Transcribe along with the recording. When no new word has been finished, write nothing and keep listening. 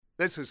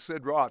This is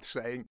Sid Roth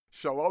saying,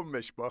 Shalom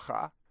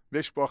Mishpacha.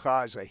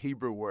 Mishpacha is a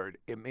Hebrew word.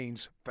 It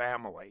means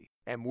family.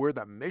 And we're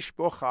the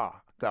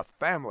Mishpacha, the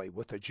family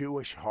with a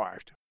Jewish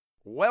heart.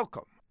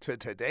 Welcome to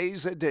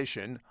today's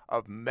edition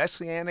of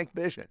Messianic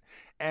Vision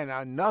and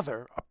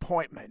another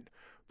appointment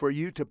for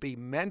you to be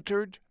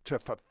mentored to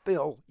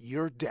fulfill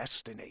your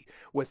destiny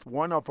with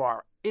one of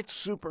our It's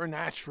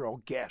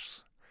Supernatural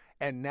guests.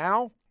 And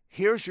now,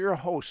 here's your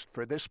host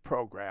for this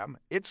program,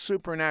 It's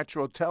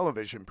Supernatural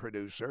television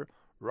producer,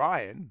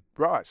 Ryan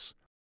Bruss.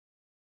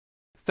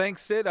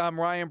 Thanks, Sid. I'm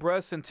Ryan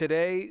Bruss, and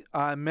today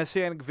on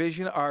Messianic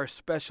Vision, our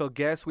special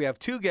guest, we have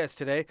two guests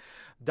today,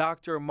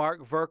 Dr.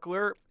 Mark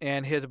Virkler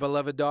and his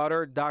beloved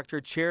daughter,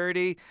 Dr.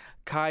 Charity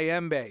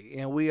Kayembe.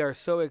 And we are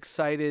so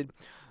excited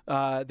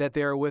that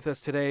they are with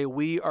us today.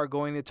 We are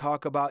going to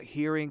talk about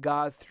hearing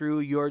God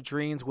through your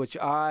dreams, which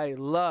I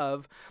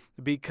love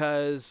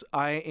because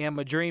I am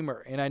a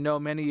dreamer. And I know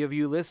many of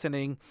you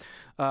listening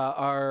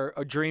are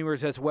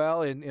dreamers as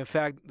well. And in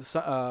fact,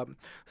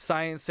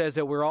 science says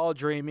that we're all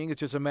dreaming. It's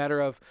just a matter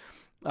of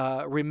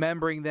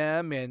remembering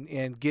them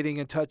and getting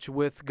in touch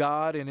with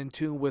God and in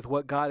tune with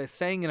what God is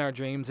saying in our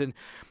dreams. And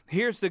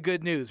here's the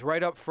good news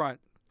right up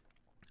front.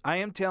 I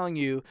am telling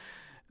you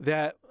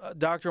that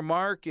Dr.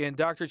 Mark and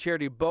Dr.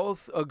 Charity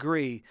both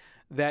agree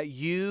that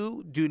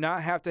you do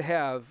not have to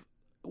have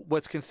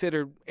what's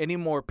considered any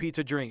more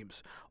pizza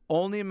dreams,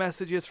 only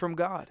messages from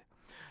God.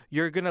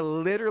 You're going to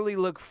literally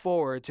look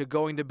forward to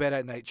going to bed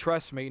at night,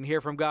 trust me, and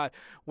hear from God.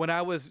 When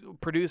I was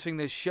producing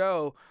this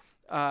show,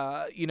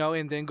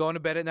 and then going to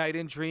bed at night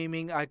and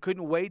dreaming, I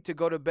couldn't wait to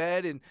go to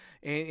bed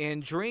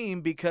and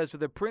dream because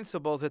of the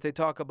principles that they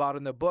talk about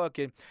in the book.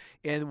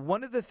 And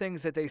one of the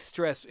things that they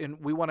stress,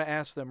 and we want to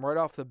ask them right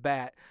off the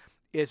bat,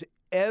 is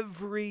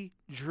every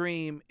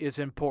dream is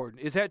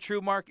important. Is that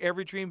true, Mark?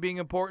 Every dream being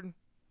important?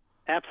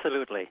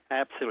 Absolutely.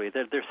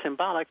 They're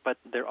symbolic, but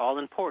they're all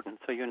important.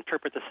 So you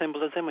interpret the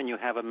symbolism and you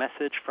have a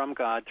message from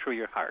God through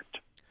your heart.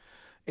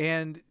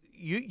 And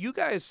you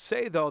guys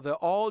say, though, that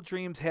all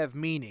dreams have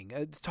meaning.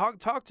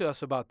 Talk to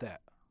us about that.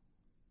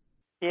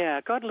 Yeah,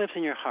 God lives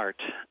in your heart,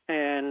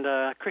 and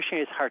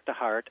Christianity is heart to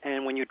heart.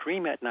 And when you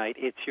dream at night,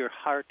 it's your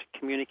heart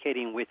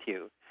communicating with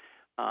you,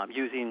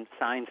 using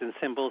signs and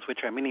symbols which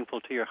are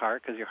meaningful to your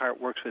heart, because your heart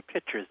works with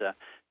pictures.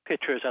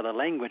 Pictures are the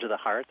language of the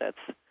heart. That's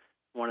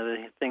one of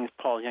the things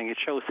Paul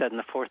Young-Cho said in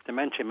the Fourth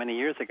Dimension many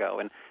years ago.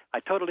 And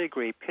I totally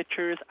agree.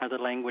 Pictures are the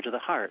language of the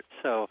heart.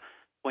 So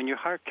when your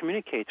heart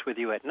communicates with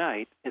you at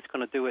night, it's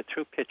going to do it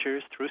through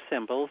pictures, through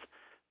symbols,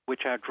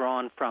 which are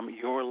drawn from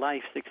your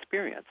life's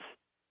experience.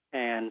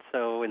 And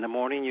so in the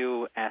morning,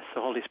 you ask the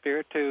Holy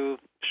Spirit to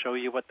show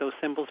you what those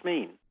symbols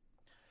mean.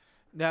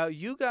 Now,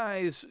 you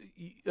guys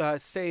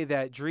say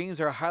that dreams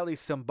are highly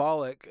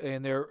symbolic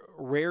and they're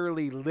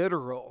rarely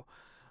literal,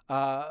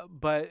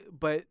 but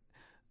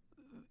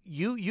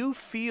you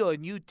feel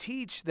and you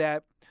teach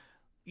that,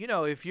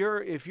 if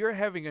you're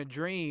having a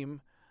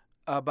dream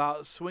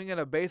about swinging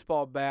a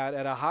baseball bat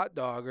at a hot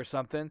dog or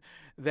something,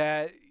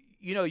 that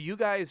you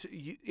guys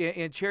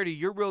and Charity,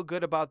 you're real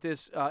good about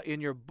this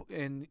in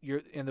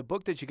the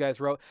book that you guys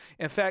wrote.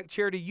 In fact,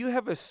 Charity, you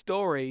have a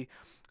story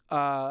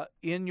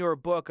in your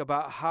book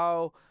about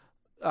how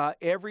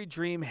every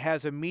dream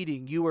has a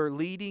meaning. You were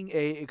leading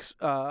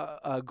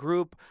a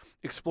group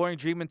exploring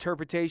dream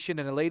interpretation,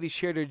 and a lady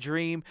shared a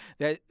dream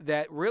that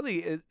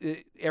really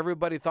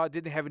everybody thought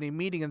didn't have any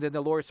meaning, and then the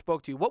Lord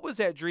spoke to you. What was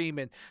that dream,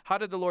 and how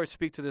did the Lord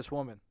speak to this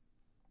woman?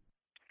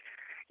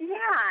 Yeah,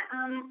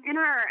 in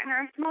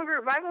our small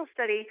group Bible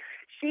study,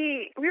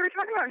 we were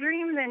talking about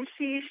dreams, and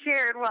she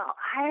shared, well,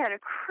 I had a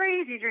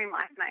crazy dream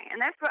last night,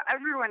 and that's what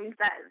everyone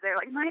says. They're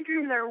like, my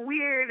dreams are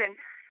weird, and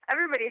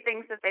everybody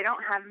thinks that they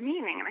don't have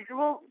meaning. And I said,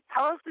 well,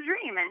 tell us the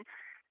dream.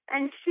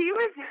 And she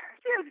was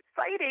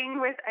fighting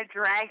with a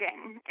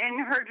dragon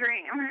in her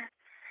dream.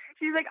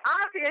 She's like,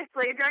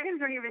 obviously, dragons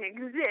don't even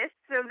exist,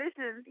 so this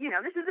is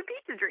a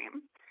pizza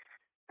dream.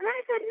 And I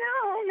said,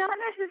 no, not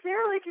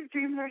necessarily, because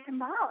dreams are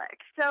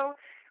symbolic. So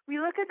we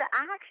look at the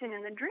action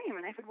in the dream,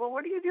 and I said, well,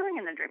 what are you doing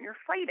in the dream?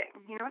 You're fighting.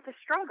 It's a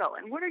struggle.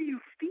 And what are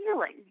you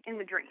feeling in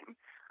the dream?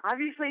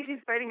 Obviously, she's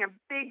fighting a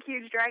big,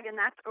 huge dragon.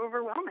 That's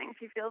overwhelming.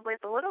 She feels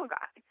like the little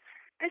guy.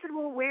 I said,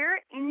 well,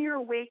 where in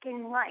your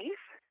waking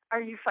life are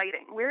you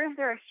fighting? Where is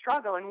there a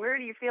struggle, and where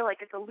do you feel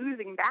like it's a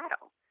losing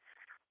battle?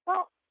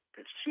 Well,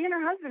 she and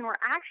her husband were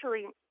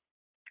actually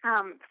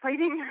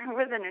fighting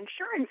with an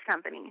insurance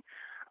company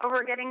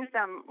over getting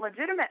some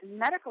legitimate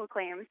medical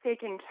claims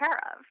taken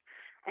care of.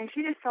 And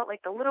she just felt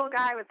like the little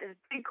guy with this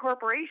big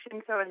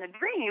corporation. So in the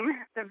dream,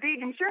 the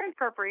big insurance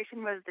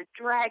corporation was the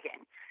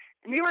dragon.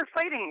 And they were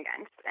fighting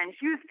against, and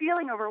she was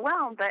feeling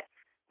overwhelmed, but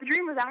the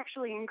dream was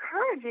actually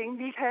encouraging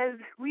because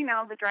we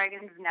know the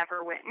dragons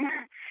never win.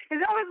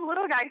 There's always a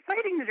little guy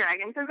fighting the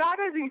dragon, so God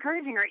was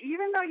encouraging her.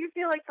 Even though you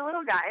feel like the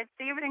little guy, it's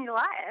David and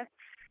Goliath,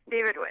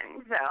 David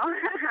wins. So.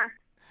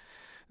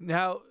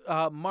 Now,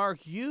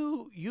 Mark,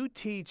 you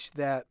teach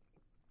that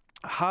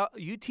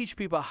you teach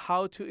people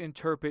how to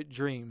interpret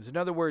dreams. In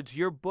other words,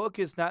 your book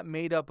is not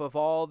made up of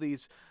all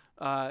these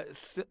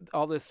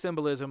all this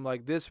symbolism,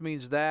 like this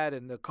means that,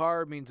 and the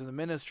car means the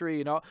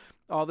ministry, and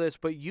all this.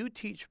 But you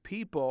teach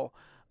people,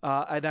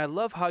 and I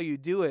love how you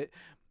do it.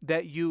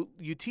 That you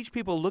teach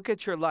people, look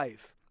at your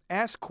life,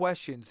 ask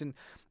questions,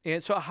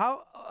 and so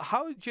how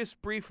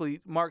just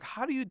briefly, Mark,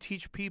 how do you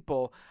teach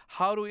people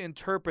how to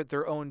interpret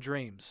their own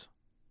dreams?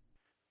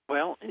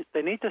 Well,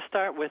 they need to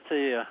start with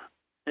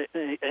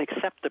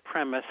accept the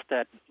premise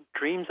that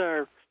dreams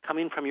are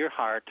coming from your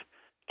heart,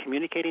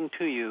 communicating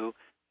to you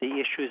the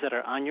issues that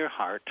are on your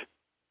heart.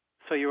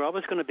 So you're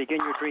always going to begin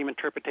your dream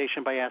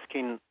interpretation by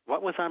asking,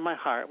 what was on my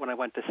heart when I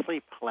went to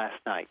sleep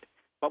last night?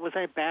 What was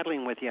I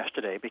battling with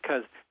yesterday?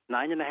 Because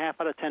 9.5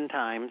 out of 10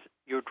 times,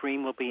 your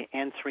dream will be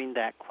answering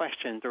that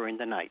question during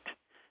the night.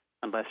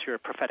 Unless you're a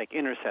prophetic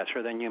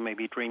intercessor, then you may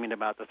be dreaming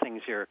about the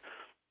things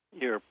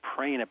you're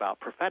praying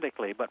about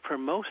prophetically. But for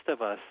most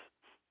of us,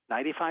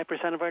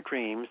 95% of our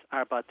dreams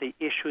are about the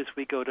issues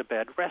we go to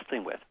bed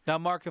wrestling with. Now,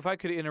 Mark, if I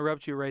could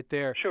interrupt you right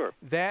there. Sure.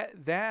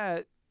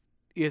 That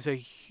is a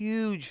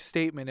huge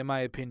statement, in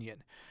my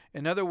opinion.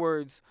 In other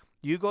words,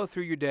 you go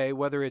through your day,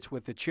 whether it's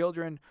with the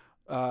children,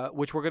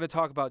 which we're going to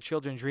talk about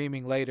children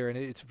dreaming later, and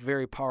it's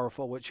very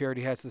powerful what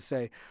Charity has to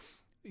say.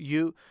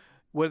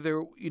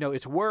 Whether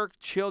it's work,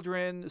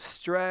 children,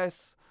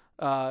 stress,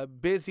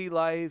 busy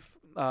life,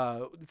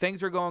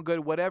 things are going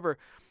good, whatever.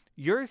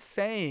 You're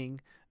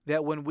saying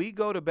that when we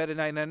go to bed at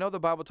night, and I know the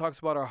Bible talks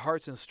about our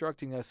hearts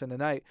instructing us in the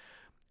night,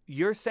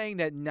 you're saying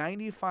that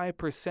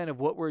 95% of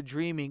what we're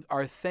dreaming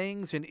are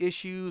things and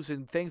issues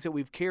and things that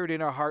we've carried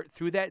in our heart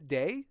through that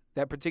day,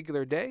 that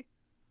particular day?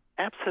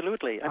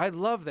 Absolutely. I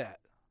love that.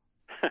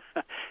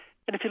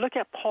 And if you look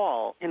at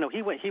Paul,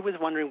 he was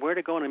wondering where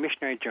to go on a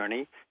missionary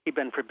journey. He'd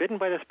been forbidden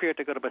by the Spirit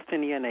to go to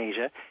Bithynia in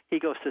Asia. He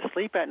goes to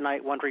sleep at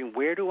night wondering,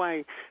 where do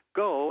I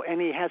go?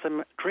 And he has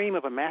a dream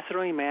of a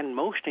Macedonian man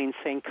motioning,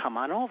 saying, come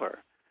on over.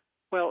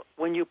 Well,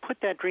 when you put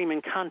that dream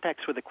in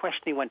context with the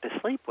question he went to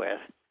sleep with,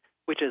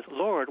 which is,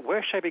 Lord,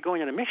 where should I be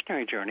going on a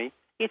missionary journey?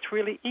 It's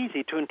really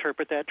easy to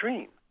interpret that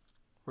dream.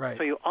 Right.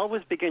 So you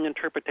always begin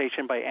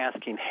interpretation by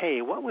asking,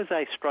 hey, what was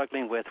I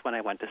struggling with when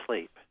I went to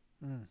sleep?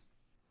 Mm.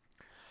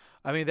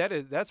 I mean,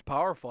 that's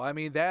powerful. I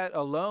mean, that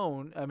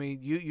alone,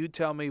 you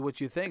tell me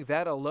what you think.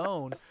 That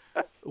alone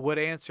would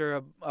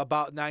answer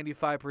about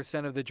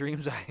 95% of the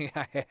dreams I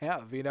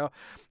have,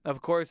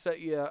 Of course,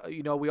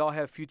 we all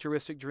have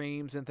futuristic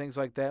dreams and things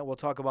like that. We'll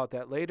talk about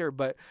that later.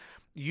 But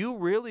you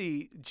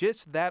really,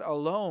 just that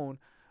alone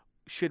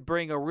should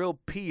bring a real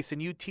peace.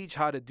 And you teach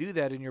how to do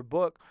that in your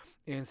book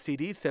and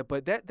CD set.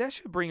 But that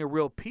should bring a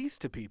real peace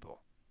to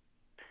people.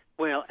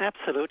 Well,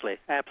 absolutely.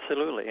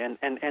 Absolutely. And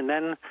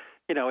then,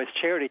 as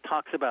Charity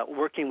talks about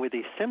working with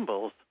these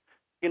symbols,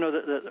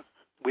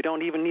 we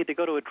don't even need to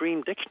go to a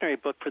dream dictionary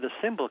book for the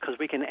symbol, because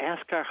we can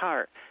ask our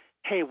heart,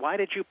 hey, why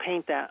did you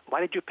paint that? Why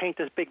did you paint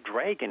this big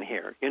dragon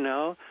here?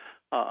 Because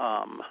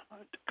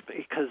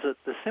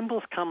the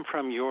symbols come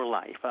from your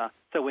life.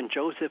 So when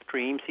Joseph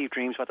dreams, he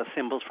dreams about the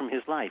symbols from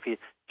his life.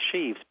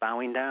 Sheaves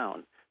bowing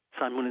down,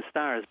 sun, moon, and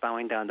stars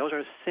bowing down. Those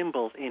are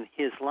symbols in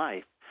his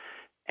life.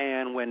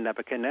 And when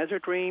Nebuchadnezzar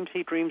dreams,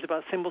 he dreams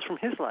about symbols from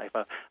his life,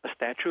 a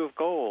statue of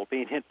gold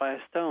being hit by a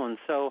stone.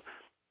 So,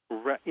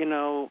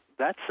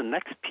 that's the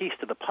next piece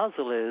to the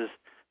puzzle is,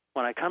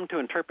 when I come to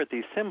interpret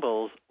these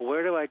symbols,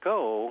 where do I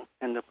go?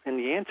 And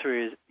the answer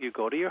is, you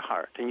go to your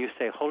heart and you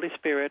say, Holy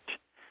Spirit,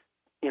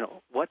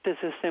 what does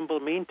this symbol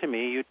mean to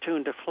me? You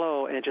tune to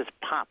flow, and it just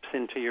pops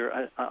into your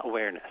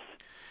awareness.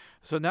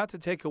 So not to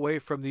take away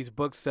from these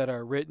books that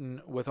are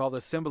written with all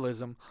the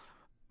symbolism,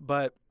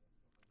 but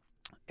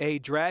a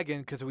dragon,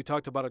 because we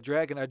talked about a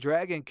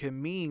dragon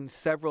can mean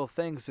several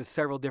things to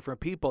several different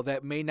people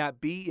that may not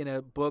be in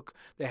a book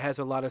that has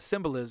a lot of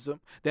symbolism,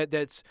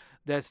 that's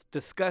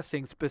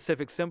discussing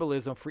specific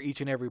symbolism for each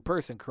and every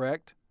person,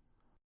 correct?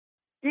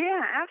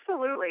 Yeah,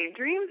 absolutely.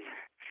 Dreams,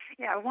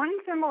 one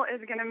symbol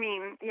is going to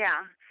mean,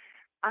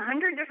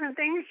 100 different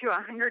things to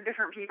 100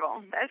 different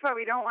people. That's why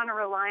we don't want to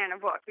rely on a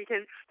book,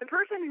 because the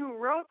person who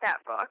wrote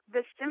that book,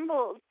 the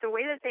symbols, the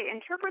way that they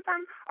interpret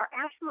them are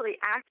absolutely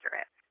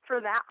accurate for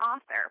that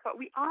author. But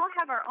we all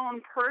have our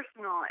own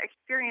personal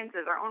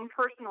experiences, our own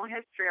personal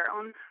history, our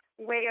own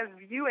way of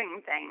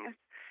viewing things.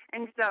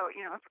 And so,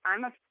 if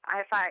I'm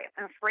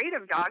afraid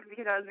of dogs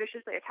because I was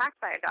viciously attacked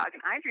by a dog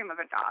and I dream of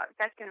a dog,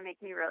 that's going to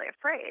make me really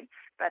afraid.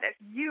 But if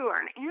you are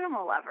an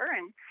animal lover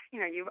and,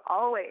 you've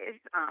always,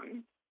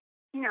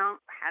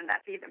 had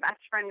that be the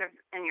best friend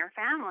in your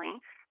family,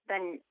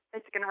 then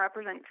it's going to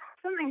represent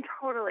something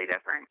totally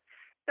different.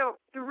 So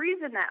the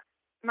reason that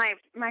my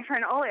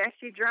friend Olia,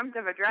 she dreamt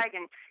of a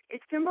dragon,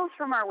 it's symbols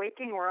from our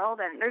waking world,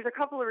 and there's a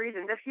couple of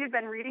reasons. If she had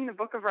been reading the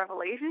book of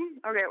Revelation,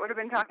 okay, it would have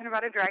been talking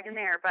about a dragon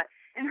there, but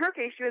in her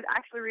case, she was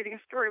actually reading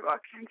a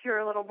storybook to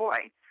her little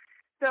boy.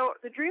 So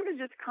the dream has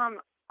just come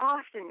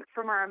often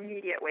from our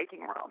immediate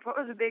waking world. What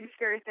was a big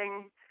scary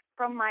thing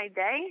from my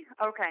day?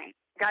 Okay,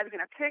 God's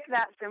going to pick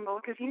that symbol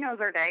because he knows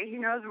our day. He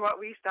knows what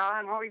we saw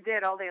and what we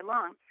did all day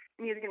long,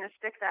 and he's going to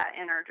stick that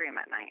in our dream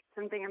at night,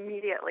 something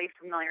immediately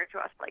familiar to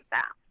us like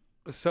that.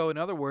 So, in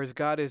other words,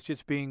 God is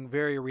just being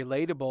very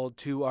relatable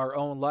to our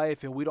own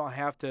life, and we don't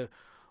have to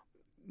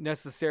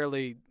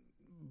necessarily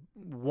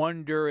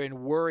wonder and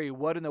worry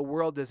what in the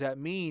world does that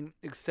mean,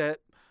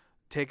 except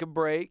take a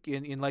break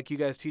and like you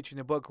guys teach in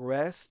the book,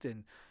 rest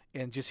and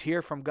just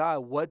hear from God.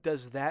 What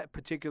does that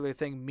particular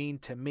thing mean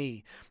to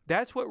me?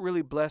 That's what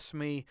really blessed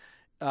me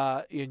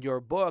in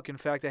your book. In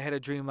fact, I had a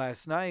dream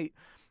last night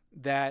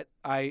that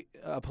I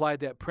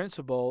applied that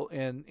principle,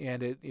 and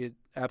it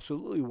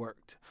absolutely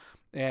worked.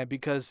 And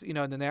because, in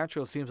the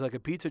natural it seems like a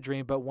pizza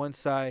dream, but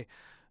once I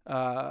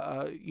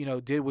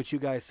did what you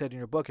guys said in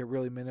your book, it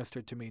really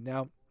ministered to me.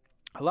 Now,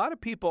 a lot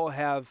of people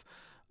have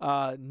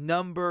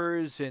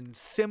numbers and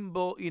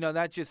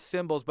not just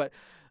symbols, but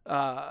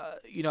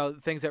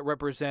things that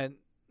represent,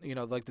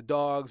 like the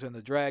dogs and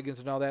the dragons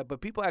and all that.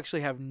 But people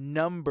actually have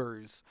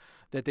numbers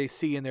that they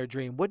see in their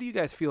dream. What do you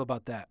guys feel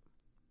about that?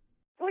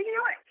 Well, you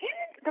know what?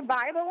 In the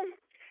Bible,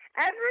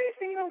 every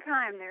single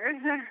time there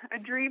is a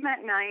dream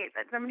at night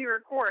that somebody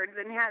records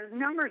and has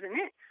numbers in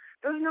it,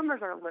 those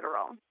numbers are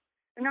literal.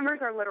 The numbers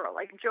are literal.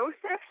 Like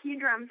Joseph, he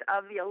dreamt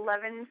of the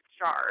 11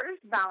 stars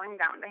bowing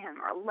down to him,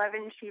 or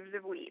 11 sheaves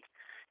of wheat.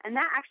 And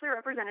that actually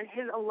represented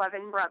his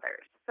 11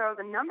 brothers. So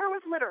the number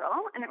was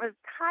literal, and it was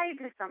tied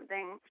to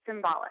something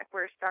symbolic,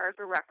 where stars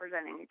were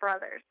representing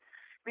brothers.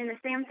 I mean, the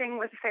same thing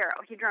with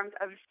Pharaoh. He dreamt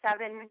of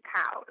 7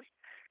 cows.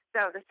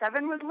 So the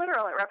 7 was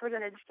literal. It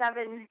represented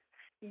 7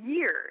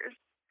 years.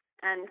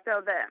 And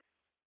so the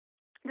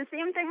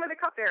same thing with the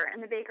cupbearer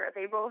and the baker.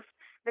 The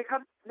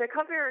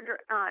cupbearer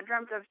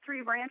dreamt of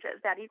 3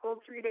 branches. That equaled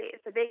 3 days.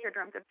 The baker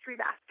dreamt of 3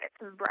 baskets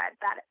of bread.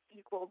 That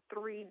equaled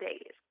 3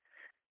 days.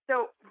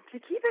 So to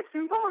keep it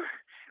simple,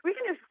 we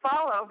can just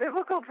follow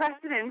biblical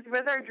precedents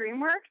with our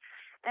dream work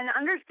and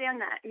understand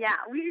that,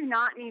 we do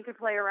not need to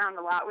play around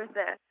a lot with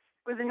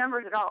the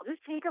numbers at all. Just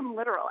take them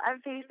literal,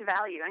 at face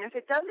value. And if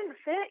it doesn't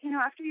fit,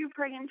 after you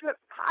pray into it,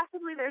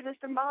 possibly there's a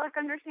symbolic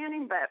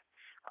understanding, but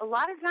a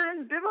lot of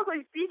times,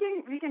 biblically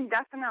speaking, we can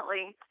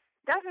definitely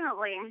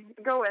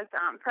go with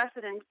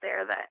precedents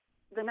there that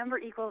the number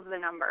equals the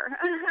number.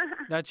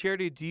 Now,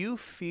 Charity, do you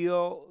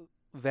feel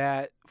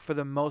that for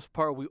the most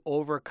part we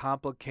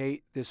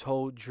overcomplicate this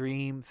whole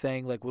dream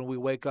thing? Like when we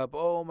wake up,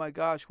 oh my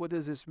gosh, what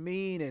does this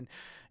mean?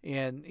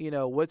 And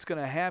what's going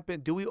to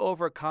happen? Do we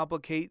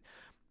overcomplicate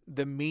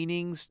the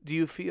meanings, do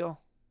you feel?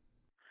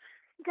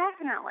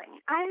 Definitely.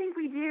 I think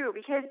we do,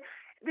 because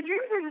the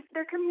dreams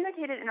they're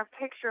communicated in a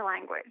picture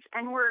language,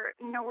 and we're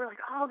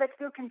like, oh, that's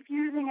so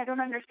confusing. I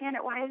don't understand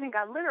it. Why isn't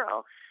God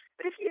literal?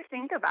 But if you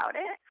think about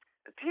it,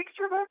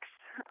 picture books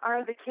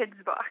are the kids'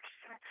 books.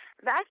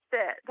 That's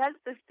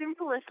the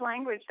simplest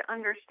language to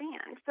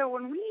understand. So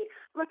when we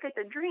look at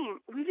the dream,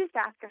 we just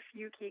ask a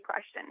few key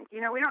questions. We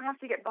don't have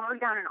to get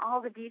bogged down in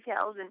all the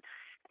details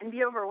and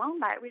be overwhelmed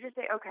by it. We just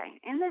say, okay,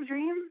 in the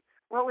dream,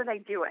 what was I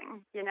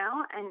doing?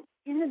 And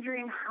in the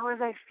dream, how was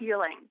I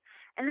feeling?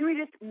 And then we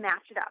just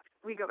match it up.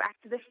 We go back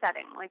to the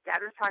setting, like Dad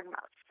was talking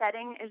about.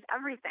 Setting is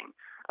everything.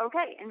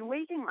 Okay, in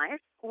waking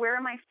life, where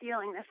am I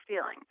feeling this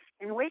feeling?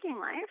 In waking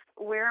life,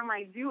 where am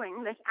I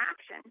doing this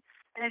action?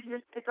 And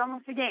it's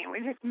almost a game. We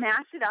just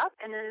match it up,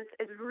 and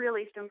it's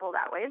really simple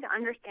that way. The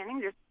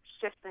understanding just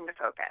shifts into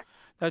focus.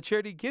 Now,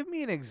 Charity, give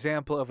me an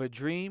example of a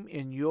dream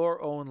in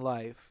your own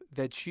life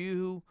that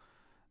you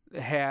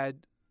had.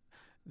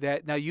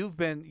 That now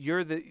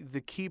you're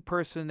the key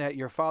person at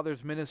your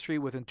father's ministry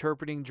with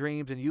interpreting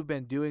dreams, and you've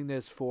been doing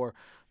this for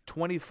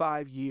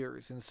 25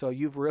 years, and so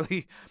you've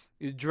really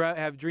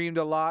have dreamed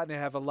a lot and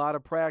have a lot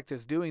of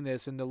practice doing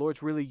this, and the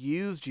Lord's really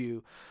used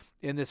you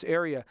in this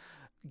area.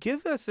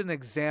 Give us an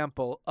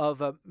example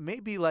of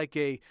maybe like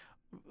a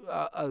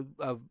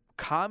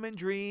common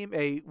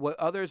dream, what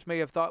others may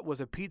have thought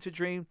was a pizza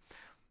dream,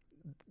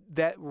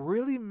 that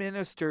really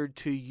ministered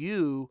to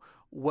you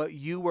what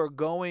you were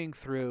going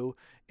through,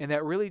 and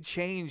that really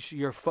changed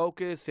your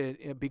focus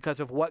and because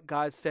of what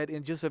God said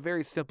in just a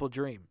very simple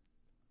dream.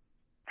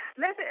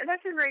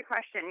 That's a great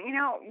question.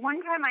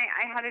 One time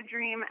I had a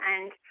dream,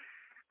 and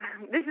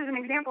this is an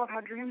example of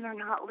how dreams are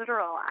not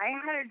literal. I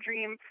had a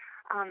dream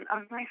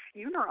of my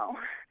funeral,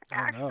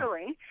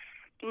 actually,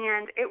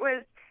 and it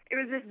was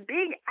this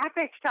big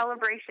epic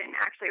celebration.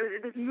 Actually, it was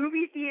at this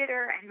movie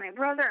theater, and my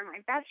brother and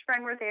my best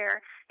friend were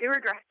there. They were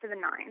dressed to the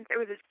nines. It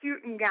was a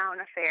suit and gown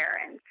affair,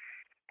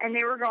 and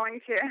they were going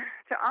to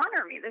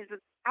honor me. There's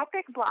this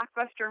epic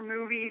blockbuster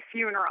movie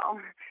funeral,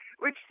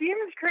 which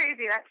seems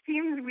crazy. That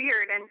seems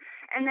weird.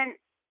 And then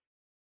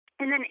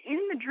in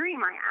the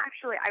dream,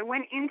 I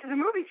went into the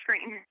movie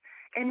screen.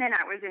 And then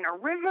I was in a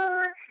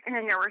river, and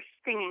then there were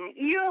stinging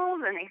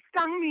eels, and they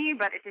stung me,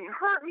 but it didn't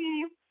hurt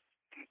me.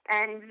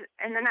 And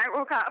then I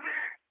woke up.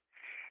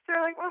 So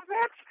they're like, well,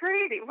 that's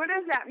crazy. What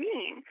does that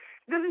mean?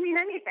 It doesn't mean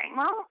anything.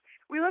 Well,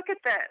 we look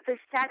at the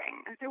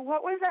setting. So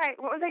what was I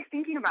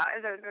thinking about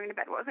as I was going to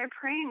bed? What was I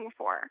praying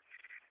for?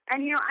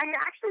 And I'd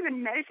actually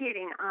been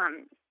meditating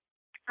on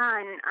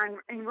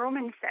in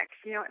Romans 6.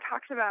 It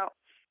talks about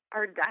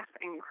our death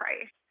in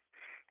Christ.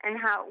 And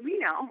how we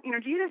know,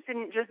 Jesus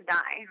didn't just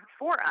die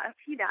for us,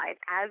 he died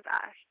as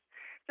us.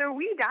 So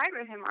we died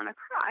with him on the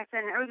cross,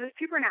 and it was a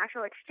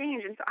supernatural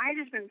exchange. And so I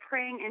just been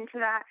praying into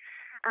that.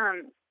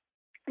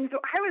 And so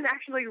I was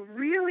actually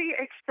really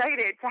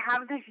excited to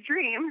have this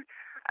dream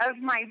of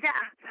my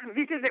death,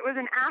 because it was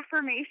an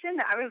affirmation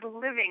that I was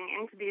living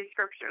into these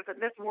scriptures,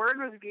 that this word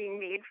was being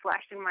made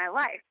flesh in my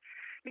life.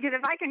 Because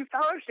if I can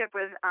fellowship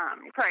with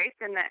Christ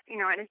and that,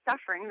 in his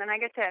suffering, then I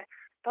get to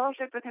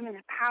fellowship with him in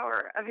the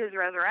power of his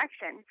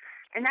resurrection.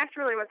 And that's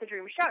really what the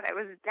dream showed. It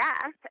was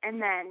death,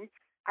 and then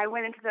I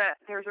went into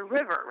there's a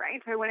river, right?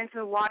 So I went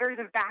into the waters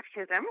of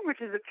baptism, which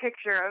is a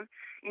picture of,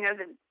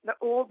 the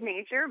old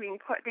nature being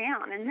put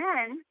down. And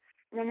then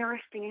there were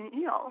stinging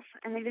eels,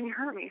 and they didn't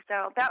hurt me.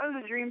 So that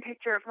was a dream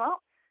picture of,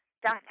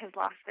 death has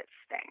lost its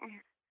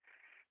sting.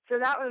 So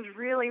that was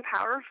really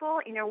powerful.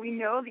 We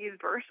know these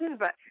verses,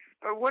 but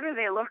what do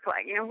they look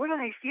like? What do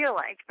they feel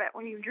like? But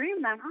when you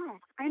dream them,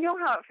 I know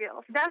how it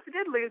feels. Death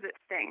did lose its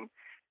sting.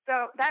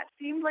 So that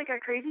seemed like a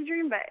crazy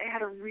dream, but it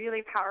had a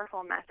really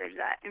powerful message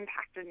that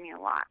impacted me a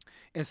lot.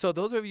 And so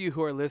those of you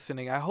who are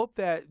listening, I hope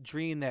that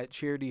dream that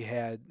Charity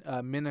had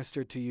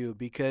ministered to you,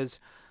 because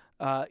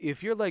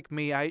if you're like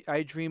me,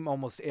 I dream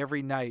almost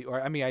every night.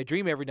 I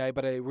dream every night,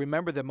 but I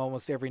remember them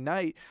almost every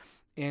night.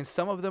 And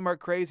some of them are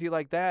crazy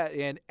like that.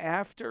 And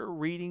after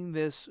reading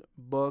this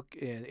book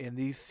and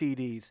these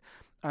CDs,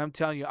 I'm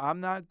telling you, I'm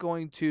not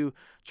going to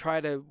try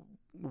to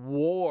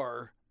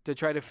war to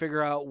try to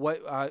figure out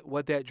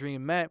what that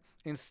dream meant.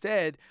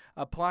 Instead,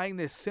 applying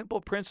this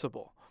simple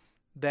principle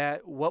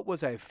that what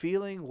was I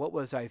feeling? What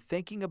was I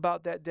thinking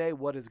about that day?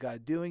 What is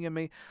God doing in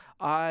me?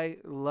 I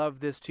love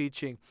this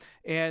teaching.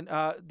 And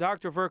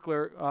Dr.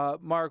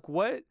 Virkler, Mark,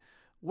 what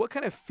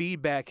kind of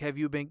feedback have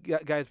you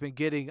guys been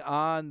getting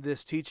on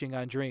this teaching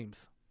on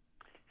dreams?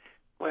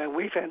 Well,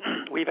 we've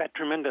had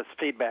tremendous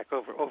feedback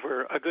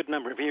over a good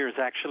number of years,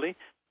 actually,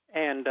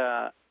 and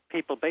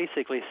people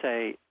basically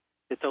say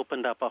it's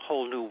opened up a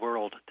whole new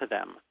world to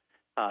them.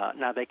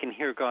 Now they can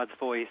hear God's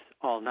voice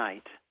all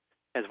night,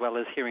 as well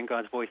as hearing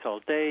God's voice all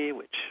day,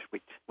 which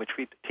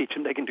we teach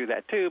them they can do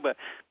that too. But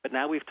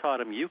now we've taught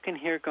them you can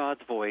hear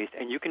God's voice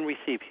and you can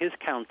receive His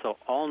counsel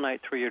all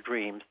night through your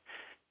dreams.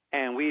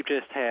 And we've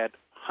just had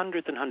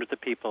hundreds and hundreds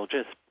of people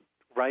just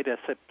write us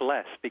at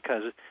blessed,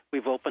 because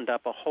we've opened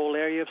up a whole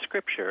area of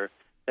Scripture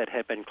that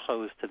had been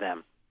closed to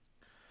them.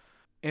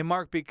 And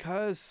Mark,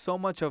 because so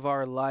much of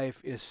our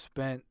life is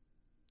spent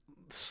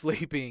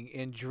sleeping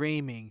and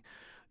dreaming,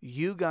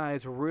 you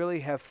guys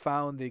really have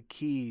found the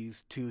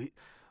keys to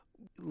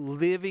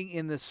living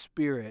in the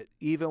Spirit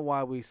even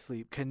while we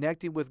sleep,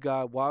 connecting with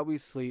God while we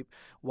sleep,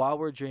 while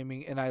we're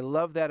dreaming. And I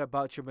love that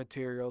about your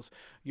materials.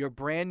 Your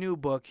brand new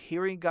book,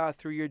 Hearing God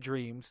Through Your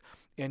Dreams,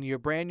 and your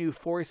brand new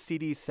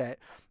 4-CD set,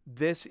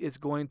 this is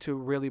going to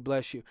really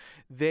bless you.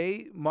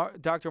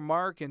 Dr.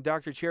 Mark and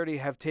Dr. Charity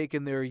have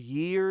taken their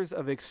years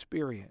of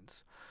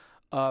experience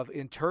of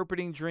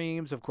interpreting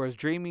dreams, of course,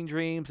 dreaming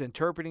dreams,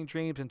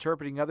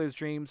 interpreting others'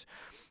 dreams,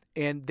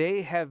 and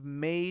they have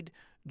made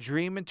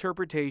dream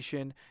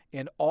interpretation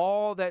and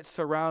all that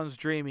surrounds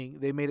dreaming,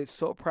 they made it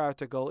so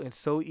practical and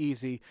so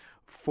easy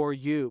for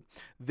you.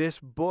 This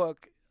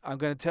book, I'm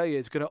going to tell you,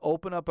 it's going to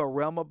open up a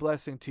realm of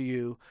blessing to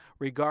you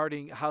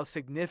regarding how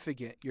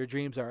significant your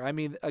dreams are. I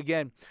mean,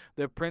 again,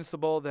 the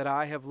principle that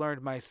I have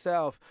learned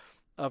myself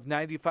of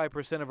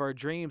 95% of our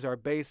dreams are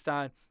based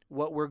on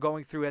what we're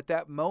going through at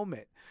that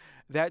moment.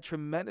 That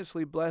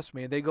tremendously blessed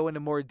me. And they go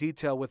into more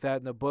detail with that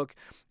in the book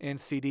and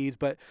CDs.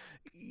 But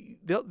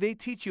they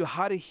teach you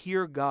how to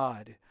hear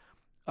God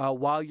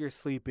while you're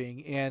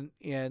sleeping.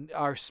 And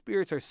our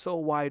spirits are so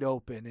wide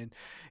open.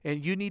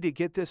 And you need to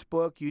get this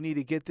book. You need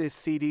to get this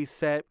CD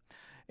set.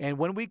 And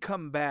when we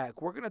come back,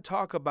 we're going to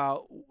talk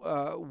about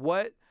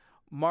what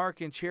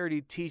Mark and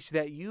Charity teach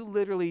that you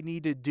literally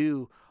need to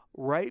do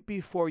right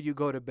before you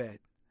go to bed.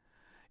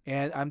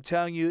 And I'm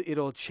telling you,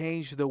 it'll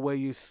change the way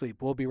you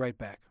sleep. We'll be right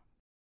back.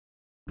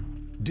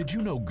 Did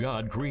you know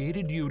God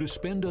created you to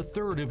spend a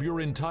third of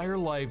your entire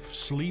life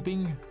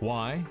sleeping?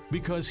 Why?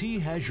 Because He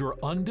has your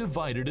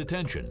undivided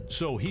attention,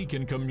 so He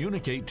can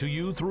communicate to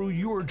you through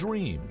your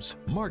dreams.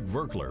 Mark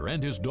Virkler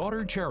and his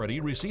daughter Charity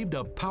received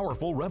a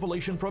powerful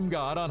revelation from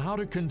God on how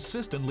to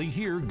consistently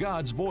hear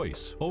God's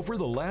voice. Over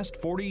the last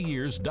 40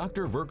 years,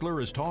 Dr.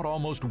 Virkler has taught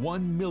almost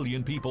 1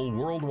 million people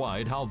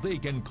worldwide how they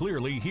can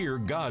clearly hear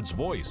God's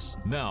voice.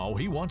 Now,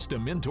 he wants to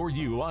mentor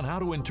you on how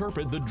to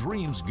interpret the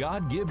dreams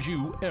God gives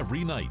you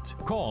every night.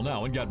 Call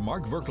now and get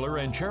Mark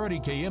Virkler and Charity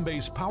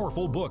Kayembe's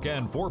powerful book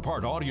and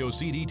 4-part audio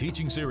CD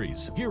teaching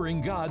series,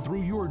 Hearing God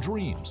Through Your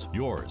Dreams.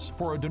 Yours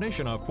for a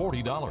donation of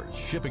 $40.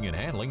 Shipping and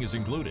handling is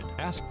included.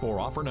 Ask for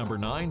offer number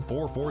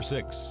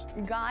 9446.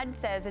 God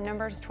says in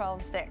Numbers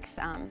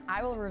 12:6,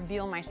 I will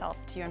reveal myself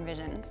to you in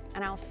visions,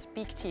 and I'll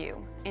speak to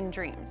you in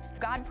dreams.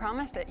 God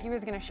promised that He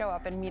was going to show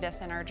up and meet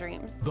us in our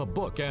dreams. The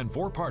book and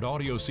 4-part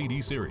audio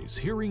CD series,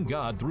 Hearing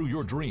God Through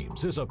Your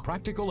Dreams, is a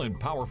practical and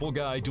powerful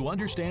guide to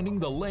understanding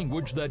the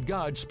language that God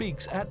God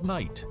speaks at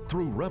night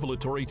through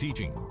revelatory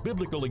teaching,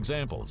 biblical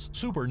examples,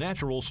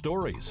 supernatural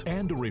stories,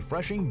 and a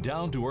refreshing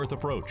down-to-earth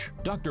approach.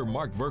 Dr.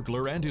 Mark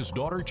Virkler and his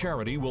daughter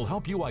Charity will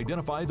help you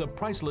identify the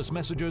priceless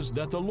messages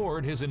that the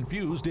Lord has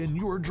infused in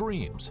your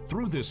dreams.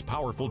 Through this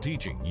powerful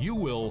teaching, you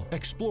will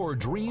explore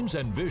dreams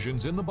and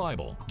visions in the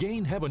Bible,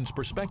 gain heaven's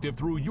perspective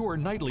through your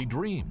nightly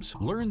dreams,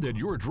 learn that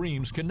your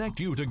dreams connect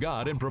you to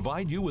God and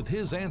provide you with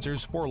His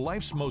answers for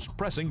life's most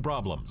pressing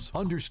problems,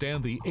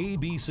 understand the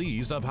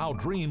ABCs of how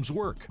dreams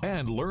work,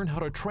 and learn how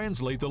to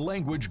translate the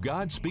language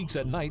God speaks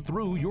at night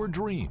through your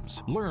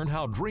dreams. Learn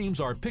how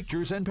dreams are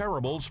pictures and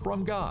parables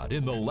from God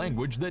in the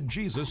language that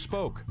Jesus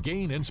spoke.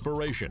 Gain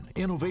inspiration,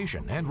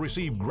 innovation, and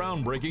receive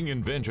groundbreaking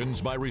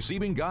inventions by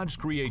receiving God's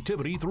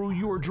creativity through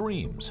your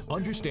dreams.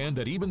 Understand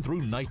that even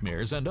through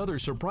nightmares and other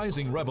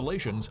surprising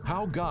revelations,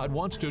 how God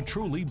wants to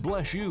truly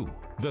bless you.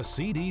 The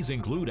CDs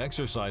include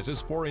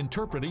exercises for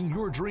interpreting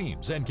your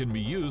dreams and can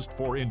be used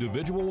for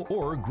individual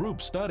or group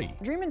study.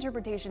 Dream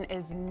interpretation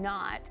is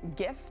not a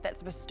gift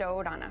that's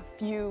bestowed on a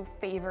few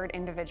favored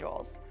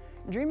individuals.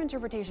 Dream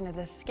interpretation is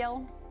a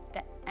skill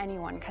that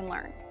anyone can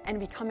learn. And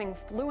becoming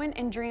fluent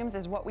in dreams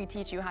is what we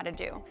teach you how to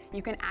do.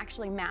 You can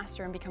actually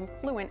master and become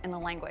fluent in the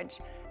language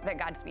that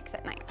God speaks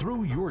at night.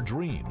 Through your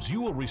dreams,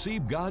 you will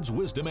receive God's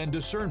wisdom and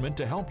discernment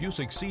to help you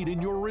succeed in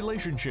your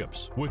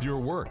relationships, with your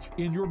work,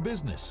 in your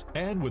business,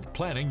 and with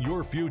planning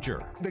your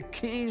future. The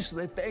keys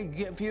that they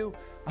give you,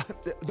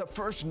 the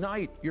first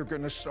night you're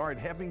going to start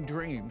having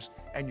dreams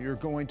and you're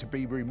going to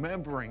be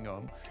remembering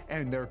them,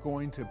 and they're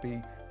going to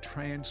be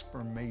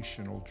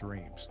transformational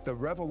dreams. The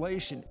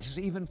revelation is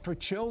even for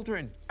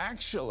children.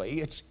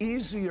 Actually, it's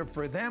easier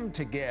for them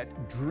to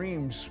get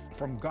dreams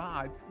from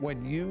God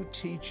when you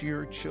teach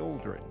your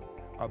children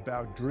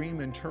about dream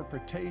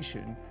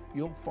interpretation.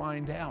 You'll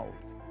find out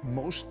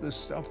most of the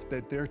stuff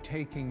that they're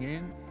taking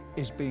in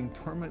is being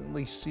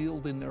permanently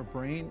sealed in their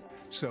brain.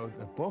 So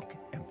the book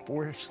and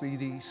 4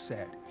 CD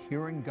set,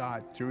 Hearing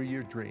God Through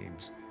Your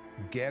Dreams.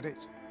 Get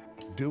it,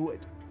 do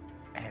it,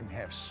 and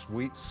have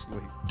sweet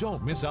sleep.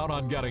 Don't miss out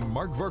on getting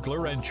Mark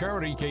Virkler and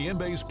Charity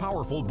Kayembe's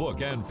powerful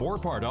book and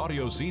 4-part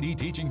audio CD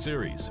teaching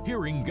series,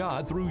 Hearing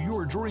God Through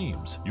Your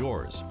Dreams.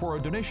 Yours for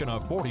a donation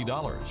of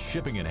 $40.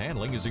 Shipping and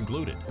handling is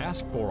included.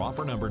 Ask for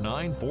offer number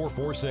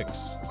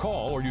 9446.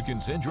 Call or you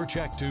can send your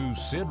check to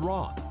Sid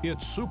Roth.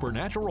 It's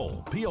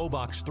Supernatural, P.O.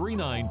 Box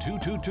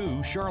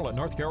 39222, Charlotte,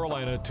 North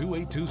Carolina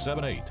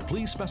 28278.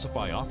 Please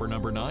specify offer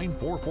number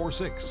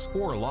 9446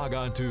 or log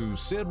on to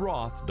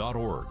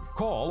sidroth.org.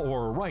 Call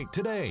or write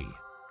today.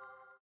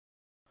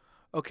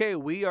 Okay,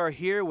 we are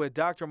here with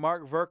Dr.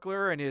 Mark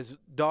Virkler and his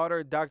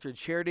daughter, Dr.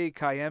 Charity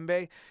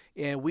Kayembe,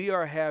 and we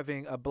are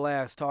having a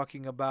blast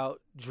talking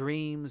about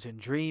dreams and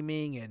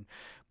dreaming. And,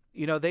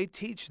 you know, they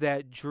teach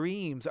that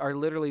dreams are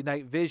literally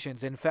night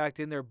visions. In fact,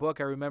 in their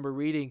book, I remember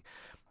reading,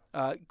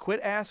 quit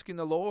asking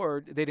the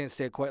Lord. They didn't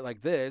say it quite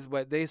like this,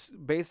 but they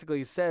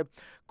basically said,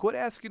 quit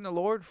asking the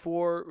Lord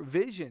for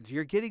visions.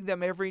 You're getting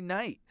them every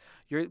night.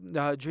 Your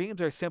dreams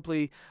are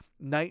simply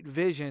night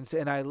visions,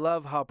 and I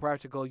love how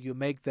practical you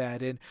make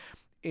that.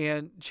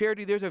 And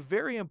Charity, there's a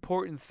very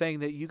important thing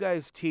that you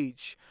guys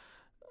teach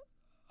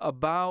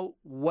about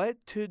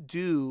what to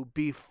do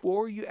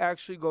before you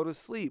actually go to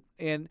sleep.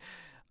 And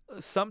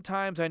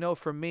sometimes I know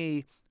for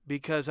me,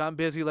 because I'm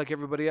busy like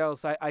everybody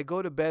else, I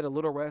go to bed a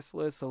little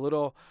restless, a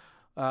little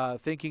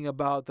thinking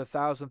about the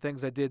 1,000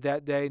 things I did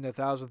that day and the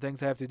 1,000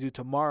 things I have to do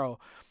tomorrow.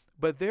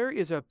 But there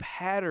is a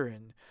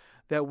pattern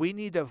that we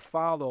need to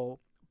follow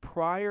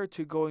prior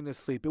to going to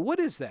sleep. And what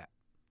is that?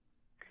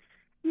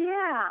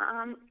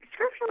 Yeah,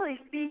 scripturally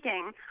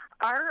speaking,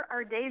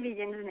 our day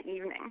begins in the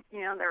evening.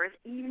 You know, there was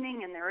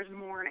evening and there was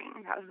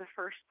morning. That was the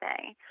first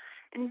day.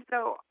 And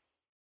so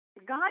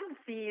God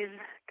sees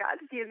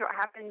what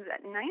happens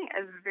at night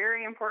as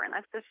very important.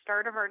 That's the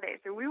start of our day.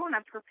 So we want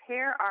to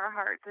prepare our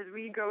hearts as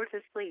we go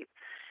to sleep.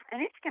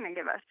 And it's going to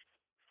give us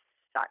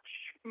such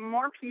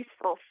more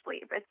peaceful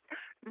sleep. It's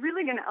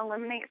really going to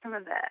eliminate some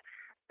of the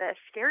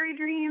scary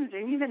dreams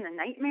and even the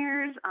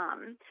nightmares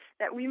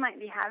that we might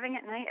be having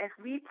at night if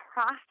we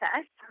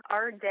process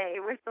our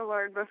day with the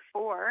Lord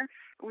before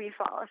we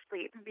fall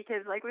asleep.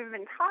 Because like we've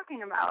been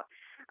talking about,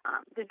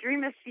 the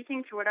dream is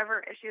speaking to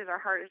whatever issues our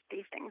heart is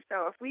facing.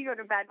 So if we go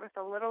to bed with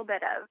a little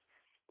bit of,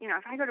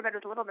 if I go to bed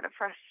with a little bit of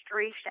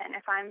frustration,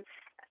 if I'm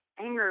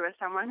angry with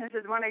someone, this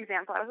is one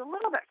example, I was a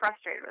little bit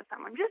frustrated with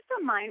someone, just a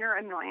minor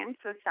annoyance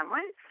with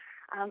someone.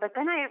 But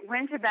then I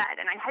went to bed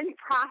and I hadn't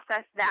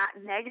processed that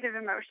negative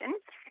emotion,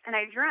 and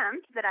I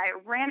dreamt that I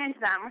ran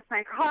into them with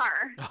my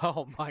car.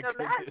 Oh, my goodness.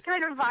 So that's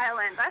kind of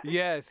violent.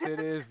 Yes,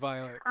 it is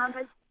violent.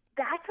 But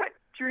that's what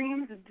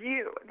dreams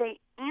do. They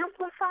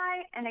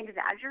amplify and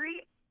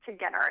exaggerate to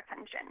get our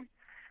attention,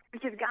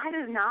 because God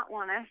does not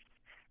want us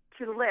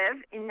to live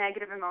in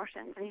negative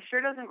emotions, and He sure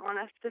doesn't want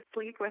us to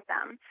sleep with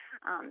them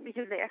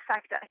because they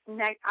affect us.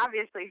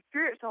 Obviously,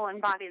 spirit, soul,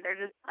 and body, they're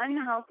just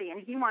unhealthy, and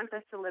He wants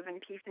us to live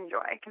in peace and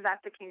joy, because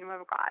that's the kingdom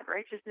of God,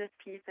 righteousness,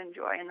 peace, and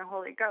joy in the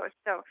Holy Ghost.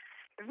 So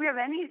if we have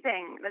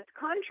anything that's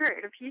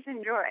contrary to peace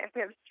and joy, if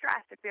we have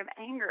stress, if we have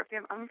anger, if we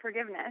have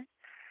unforgiveness,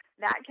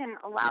 that can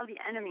allow the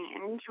enemy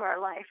into our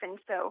life. And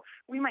so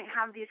we might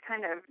have these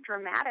kind of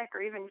dramatic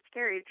or even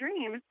scary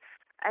dreams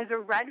as a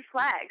red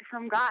flag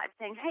from God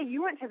saying, hey,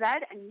 you went to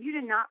bed and you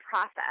did not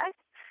process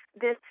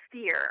this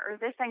fear or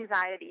this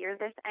anxiety or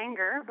this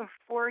anger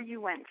before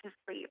you went to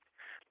sleep.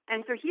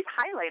 And so he's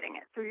highlighting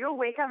it. So you'll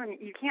wake up and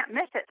you can't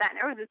miss it then.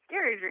 It was a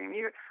scary dream.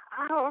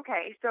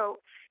 Okay. So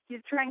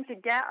he's trying to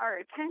get our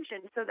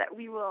attention so that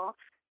we will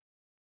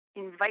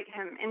invite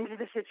him into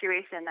the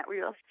situation, that we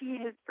will see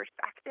his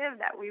perspective,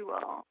 that we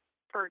will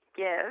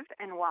forgive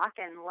and walk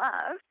in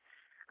love.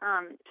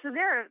 So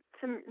there are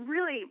some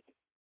really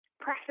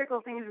practical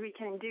things we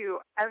can do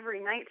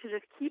every night to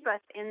just keep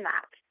us in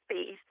that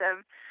space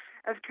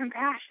of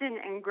compassion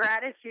and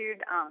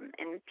gratitude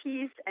and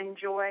peace and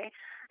joy.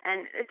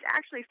 And it's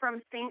actually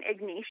from St.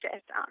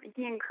 Ignatius.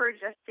 He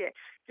encouraged us to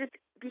just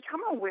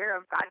become aware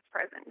of God's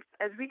presence.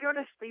 As we go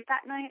to sleep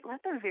at night,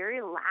 let the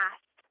very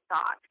last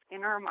thoughts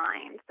in our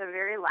minds, the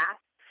very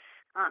last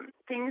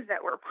things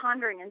that we're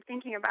pondering and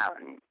thinking about,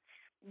 and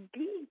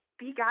be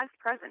God's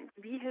presence,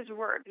 be his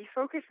word, be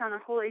focused on the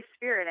Holy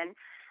Spirit,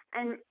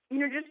 and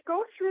just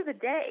go through the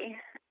day.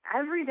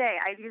 Every day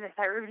I do this.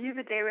 I review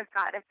the day with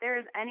God. If there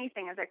is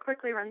anything, as I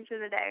quickly run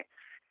through the day,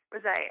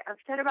 was I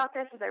upset about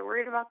this? Was I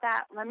worried about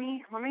that? Let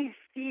me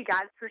see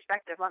God's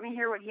perspective. Let me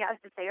hear what he has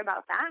to say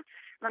about that.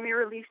 Let me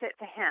release it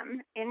to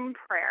him in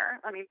prayer.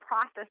 Let me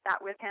process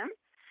that with him.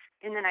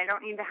 And then I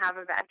don't need to have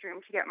a bad dream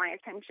to get my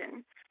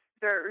attention.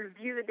 So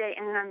review the day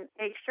and then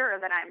make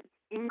sure that I'm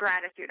in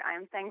gratitude. I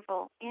am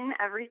thankful in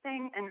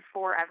everything and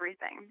for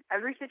everything.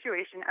 Every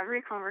situation,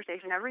 every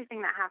conversation,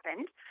 everything that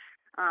happened.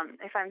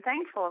 If I'm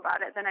thankful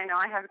about it, then I know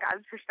I have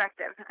God's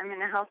perspective. I'm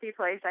in a healthy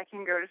place. I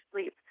can go to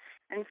sleep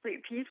and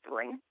sleep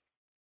peacefully.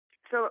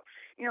 So,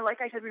 like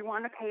I said, we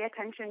want to pay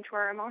attention to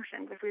our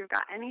emotions. If we've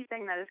got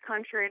anything that is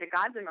contrary to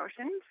God's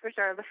emotions, which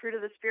are the fruit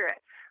of the Spirit,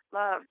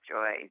 love,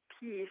 joy,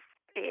 peace,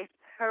 faith,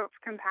 hope,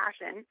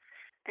 compassion,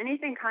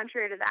 anything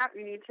contrary to that,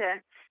 we need to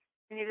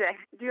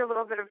do a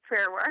little bit of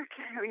prayer work.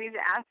 We need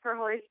to ask for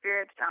Holy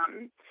Spirit's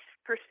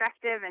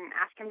perspective and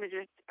ask him to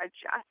just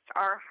adjust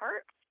our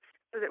hearts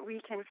so that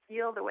we can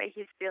feel the way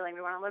he's feeling.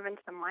 We want to live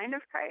into the mind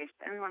of Christ,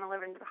 and we want to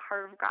live into the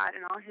heart of God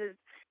and all his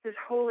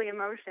holy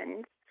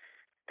emotions.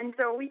 And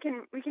so we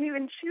can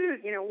even choose,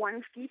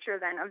 one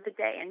feature then of the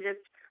day and just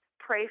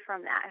pray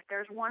from that. If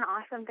there's one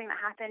awesome thing that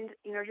happened,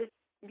 just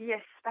be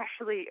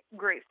especially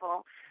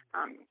grateful.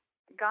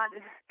 God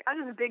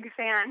is a big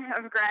fan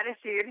of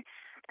gratitude,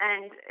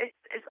 and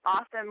it's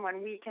awesome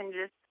when we can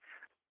just,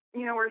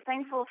 we're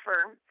thankful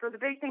for the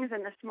big things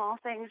and the small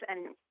things,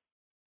 and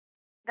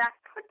that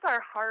puts our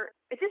heart,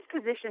 it just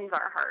positions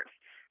our heart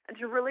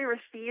to really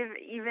receive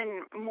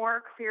even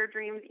more clear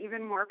dreams,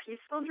 even more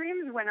peaceful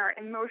dreams when our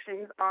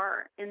emotions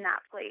are in that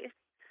place.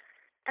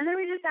 And then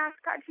we just ask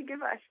God to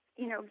give us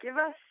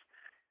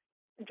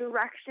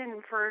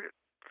direction for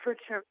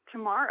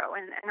tomorrow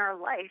and our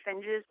life,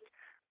 and just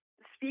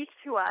speak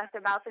to us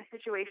about the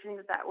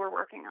situations that we're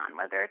working on,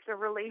 whether it's a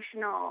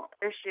relational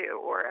issue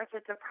or if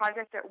it's a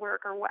project at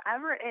work or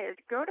whatever it is.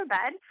 Go to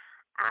bed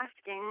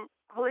asking,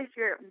 Holy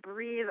Spirit,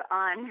 breathe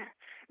on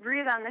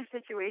this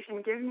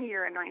situation. Give me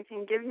your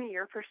anointing. Give me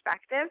your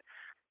perspective.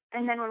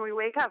 And then when we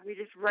wake up, we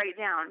just write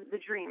down the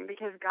dream,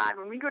 because God,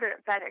 when we go to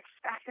bed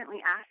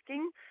expectantly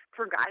asking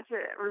for God to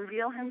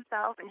reveal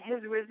himself and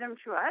his wisdom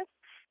to us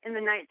in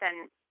the night,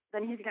 then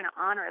he's going to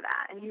honor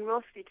that, and he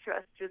will speak to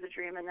us through the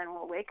dream, and then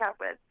we'll wake up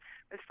with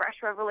fresh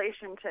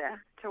revelation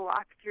to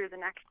walk through the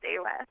next day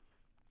with.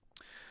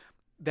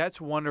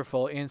 That's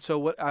wonderful. And so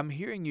what I'm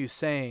hearing you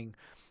saying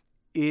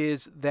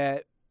is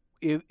that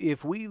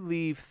if we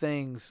leave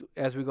things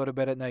as we go to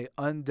bed at night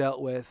undealt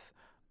with,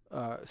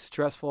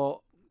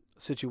 stressful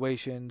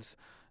situations,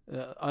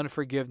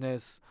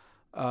 unforgiveness,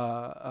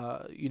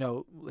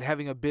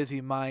 having a busy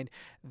mind,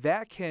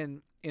 that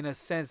can, in a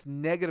sense,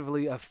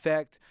 negatively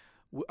affect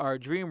our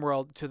dream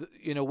world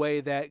in a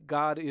way that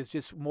God is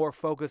just more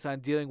focused on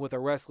dealing with a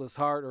restless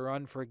heart or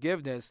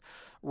unforgiveness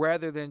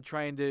rather than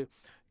trying to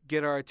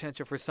get our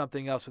attention for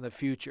something else in the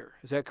future.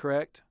 Is that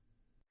correct?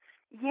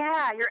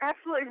 Yeah, you're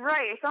absolutely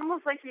right. It's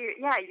almost like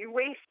you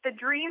waste the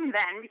dream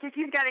then, because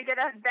he's got to get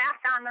us back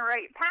on the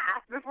right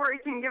path before he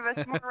can give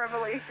us more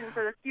revelation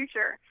for the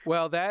future.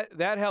 Well,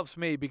 that helps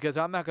me, because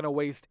I'm not going to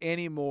waste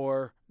any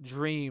more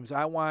dreams.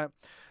 I want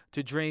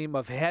to dream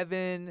of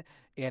heaven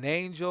and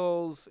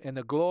angels and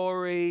the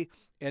glory,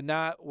 and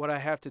not what I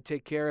have to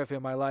take care of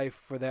in my life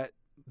for that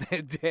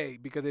day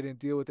because I didn't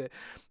deal with it.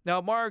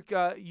 Now, Mark,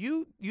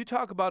 you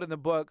talk about in the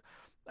book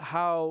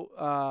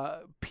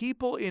how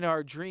people in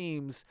our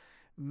dreams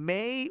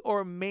may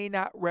or may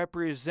not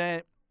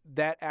represent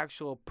that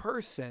actual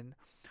person,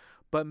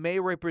 but may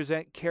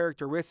represent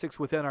characteristics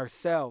within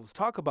ourselves.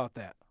 Talk about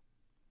that.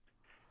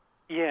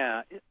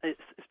 Yeah,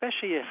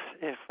 especially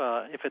if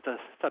it's a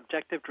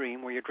subjective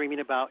dream where you're dreaming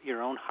about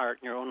your own heart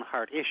and your own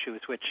heart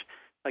issues, which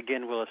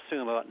again we'll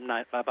assume about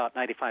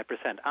 95%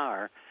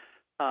 are.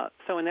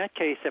 So in that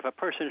case, if a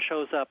person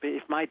shows up,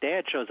 if my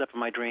dad shows up in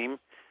my dream,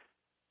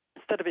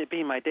 instead of it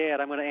being my dad,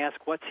 I'm going to ask,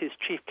 what's his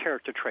chief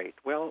character trait?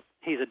 Well,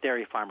 he's a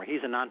dairy farmer.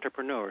 He's an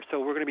entrepreneur. So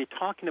we're going to be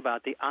talking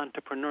about the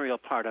entrepreneurial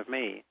part of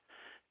me.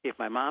 If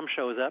my mom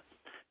shows up,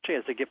 she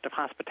has the gift of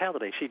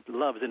hospitality. She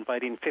loves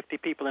inviting 50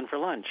 people in for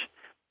lunch.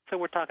 So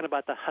we're talking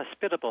about the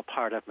hospitable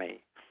part of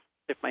me.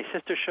 If my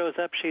sister shows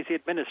up, she's the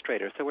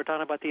administrator. So we're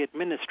talking about the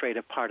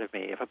administrative part of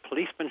me. If a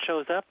policeman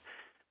shows up,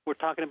 we're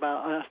talking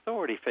about an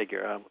authority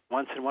figure.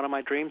 Once in one of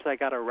my dreams, I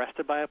got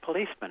arrested by a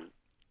policeman.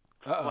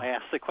 So I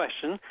asked the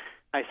question.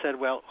 I said,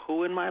 well,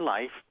 who in my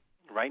life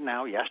right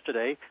now,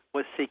 yesterday,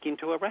 was seeking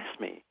to arrest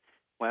me?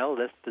 Well,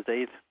 the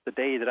day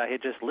that I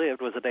had just lived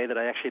was the day that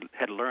I actually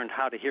had learned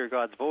how to hear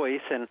God's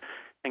voice and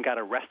got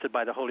arrested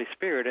by the Holy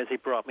Spirit as he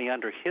brought me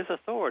under his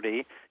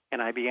authority,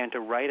 and I began to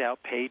write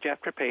out page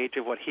after page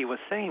of what he was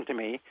saying to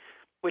me,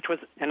 which was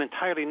an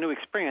entirely new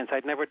experience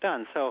I'd never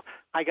done. So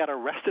I got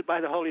arrested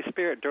by the Holy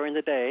Spirit during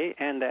the day,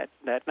 and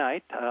that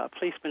night a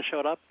policeman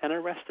showed up and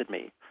arrested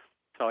me.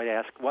 So I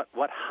asked,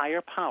 what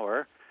higher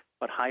power,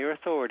 what higher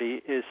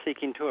authority is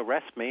seeking to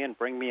arrest me and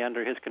bring me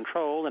under his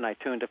control? And I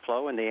tuned to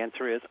flow, and the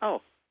answer is,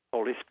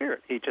 Holy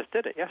Spirit. He just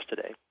did it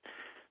yesterday.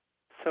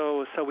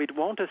 So we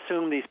won't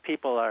assume these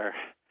people are,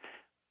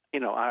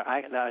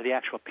 are the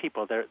actual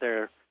people.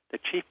 They're the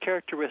chief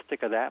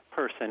characteristic of that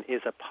person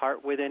is a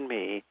part within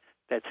me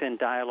that's in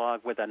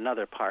dialogue with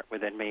another part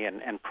within me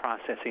and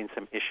processing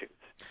some issues.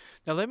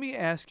 Now, let me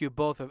ask you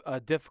both a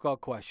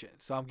difficult question.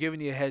 So I'm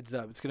giving you a heads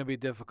up. It's going to be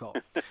difficult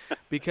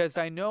because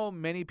I know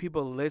many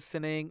people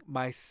listening,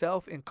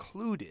 myself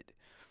included.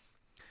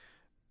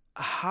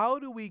 How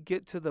do we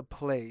get to the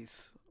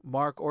place,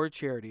 Mark or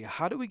Charity,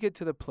 how do we get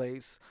to the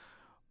place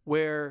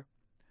where,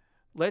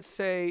 let's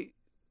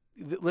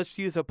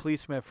use a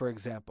policeman, for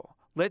example.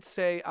 Let's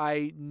say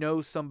I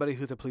know somebody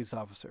who's a police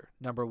officer,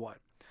 number one.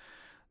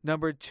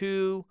 Number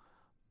two,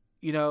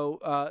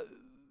 God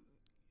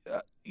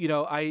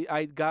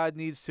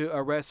needs to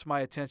arrest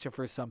my attention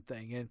for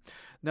something. And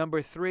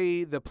number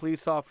three, the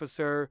police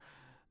officer,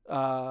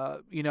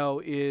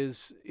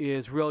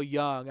 is real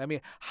young. I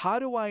mean, how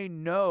do I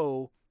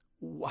know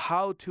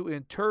how to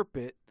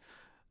interpret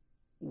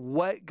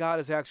what God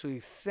is actually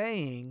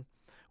saying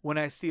when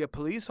I see a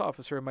police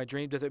officer in my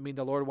dream? Does it mean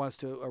the Lord wants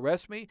to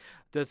arrest me?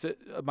 Does it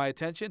my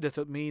attention? Does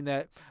it mean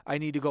that I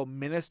need to go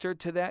minister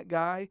to that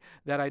guy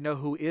that I know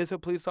who is a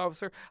police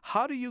officer?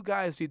 How do you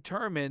guys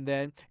determine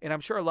then? And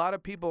I'm sure a lot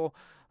of people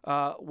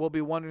will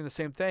be wondering the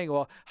same thing.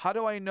 Well, how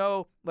do I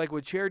know, like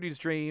with Charity's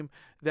dream,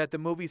 that the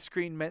movie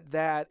screen meant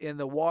that and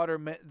the water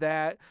meant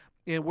that?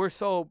 And we're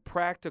so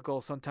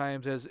practical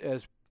sometimes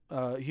as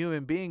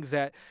human beings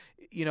that,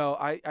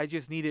 I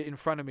just need it in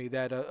front of me,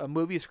 that a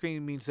movie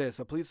screen means this,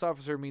 a police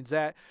officer means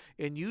that.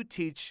 And you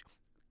teach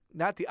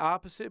not the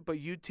opposite, but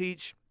you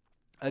teach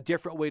a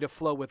different way to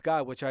flow with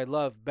God, which I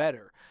love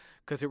better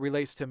because it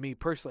relates to me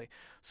personally.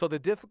 So the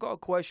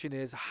difficult question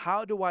is,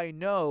 how do I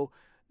know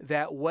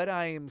that what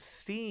I am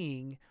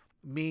seeing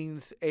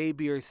means A,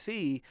 B, or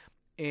C,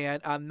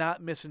 and I'm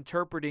not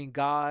misinterpreting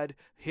God,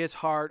 his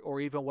heart,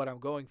 or even what I'm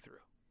going through?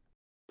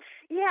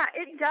 Yeah,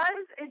 it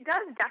does. It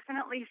does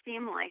definitely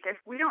seem like, if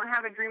we don't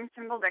have a dream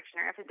symbol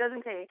dictionary, if it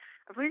doesn't say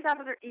a police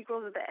officer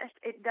equals this,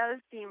 it does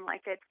seem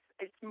like it's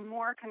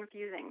more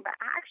confusing. But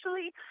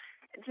actually,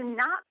 to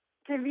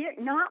be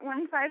not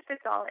one size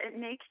fits all, it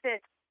makes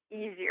it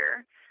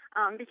easier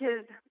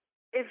because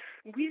if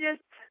we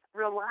just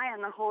rely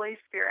on the Holy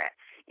Spirit,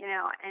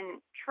 and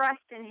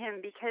trust in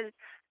Him, because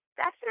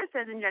that's what it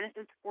says in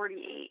Genesis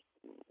 48.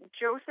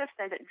 Joseph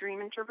said that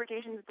dream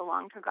interpretations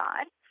belong to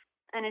God.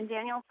 And in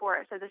Daniel 4,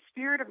 it says the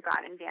Spirit of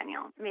God in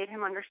Daniel made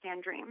him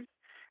understand dreams.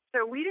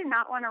 So we do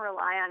not want to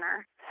rely on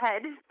our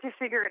head to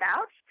figure it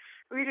out.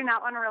 We do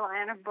not want to rely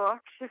on a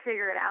book to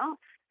figure it out.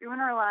 We want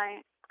to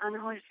rely on the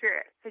Holy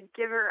Spirit, the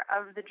giver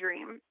of the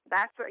dream.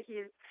 That's what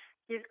he's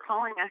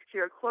calling us to,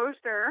 a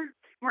closer,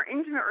 more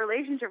intimate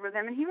relationship with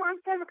Him. And He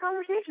wants to have a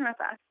conversation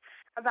with us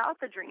about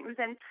the dreams.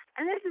 And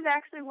this is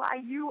actually why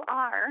you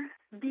are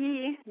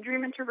the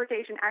dream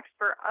interpretation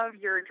expert of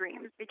your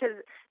dreams,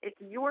 because it's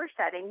your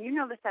setting. You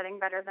know the setting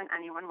better than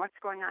anyone, what's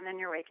going on in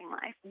your waking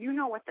life. You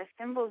know what the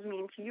symbols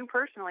mean to you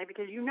personally,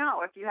 because you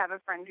know if you have a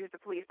friend who's a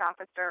police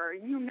officer, or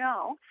you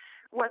know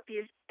what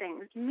these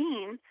things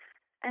mean.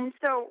 And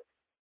so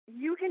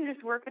you can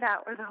just work it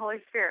out with the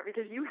Holy Spirit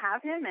because you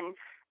have Him, and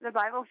the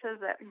Bible says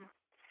that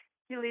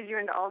He leads you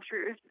into all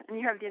truth, and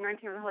you have the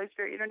anointing of the Holy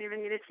Spirit. You don't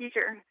even need a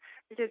teacher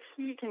because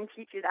He can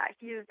teach you that.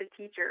 He is the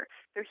teacher.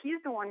 So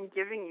He's the one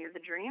giving you the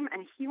dream,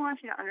 and He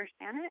wants you to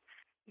understand it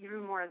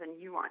even more than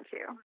you want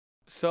to.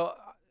 So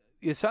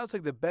it sounds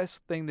like the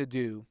best thing to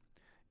do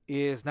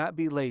is not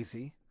be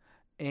lazy.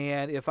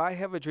 And if I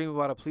have a dream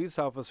about a police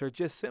officer,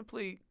 just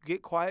simply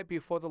get quiet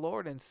before the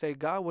Lord and say,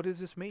 God, what does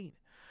this mean?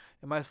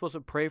 Am I supposed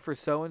to pray for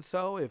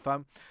so-and-so? If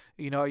I'm,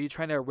 are you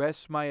trying to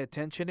arrest my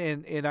attention?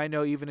 And I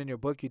know even in your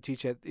book you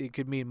teach that it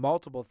could mean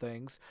multiple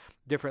things,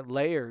 different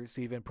layers,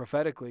 even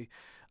prophetically.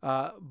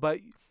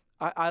 But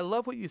I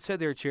love what you said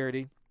there,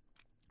 Charity.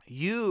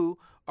 You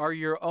are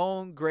your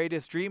own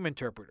greatest dream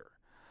interpreter.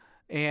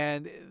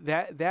 And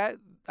that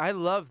I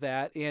love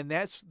that, and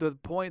that's the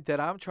point that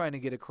I'm trying to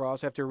get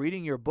across after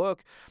reading your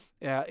book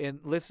and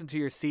listen to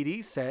your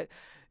CD set.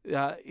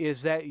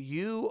 Is that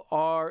you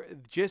are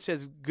just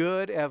as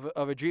good of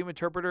a dream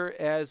interpreter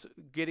as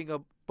getting a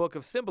book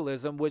of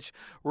symbolism, which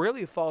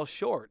really falls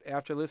short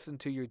after listening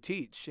to your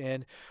teach.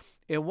 And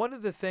one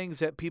of the things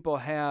that people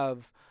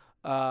have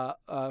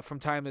from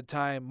time to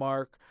time,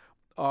 Mark,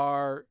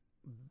 are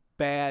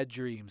bad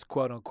dreams,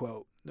 quote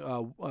unquote.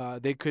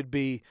 They could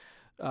be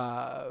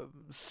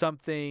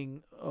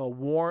something, a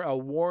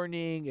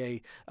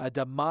warning, a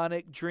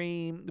demonic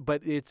dream,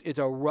 but it's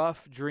a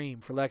rough dream,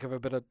 for lack of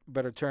a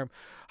better term.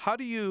 How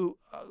do you?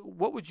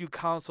 What would you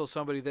counsel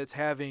somebody that's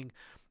having?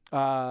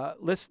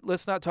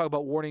 Let's not talk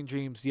about warning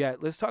dreams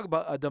yet. Let's talk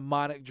about a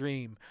demonic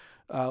dream.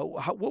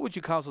 What would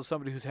you counsel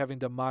somebody who's having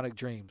demonic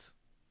dreams?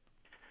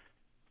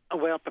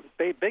 Well,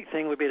 big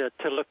thing would be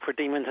to look for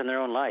demons in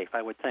their own life,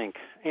 I would think,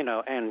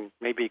 and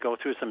maybe go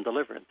through some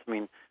deliverance. I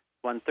mean,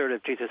 1/3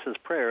 of Jesus'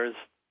 prayers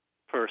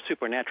for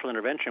supernatural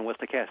intervention was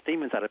to cast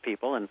demons out of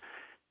people, and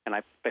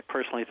I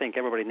personally think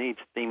everybody needs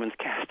demons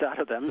cast out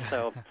of them.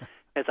 So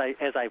as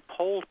I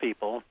polled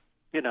people,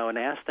 and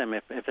asked them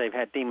if they've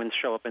had demons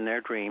show up in their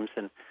dreams,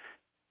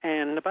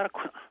 and about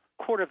a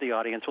quarter of the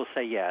audience will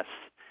say yes.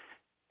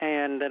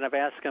 And then I've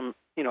asked them,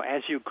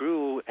 as you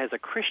grew as a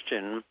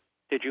Christian,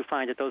 did you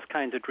find that those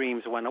kinds of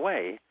dreams went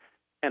away?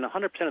 And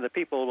 100% of the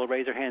people will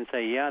raise their hand and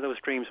say, yeah, those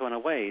dreams went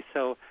away.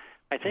 So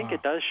I think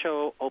it does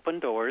show open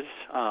doors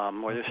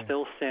where there's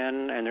still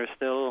sin and there's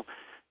still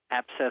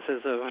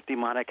abscesses of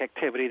demonic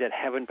activity that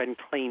haven't been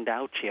cleaned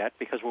out yet,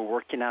 because we're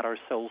working out our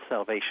soul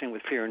salvation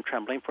with fear and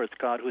trembling, for it's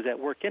God who's at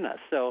work in us.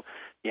 So,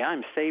 yeah,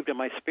 I'm saved in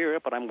my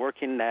spirit, but I'm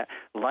working that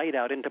light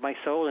out into my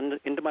soul and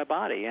into my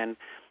body. And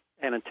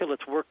until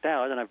it's worked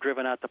out and I've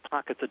driven out the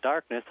pockets of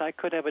darkness, I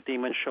could have a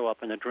demon show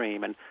up in a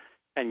dream.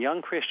 And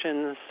young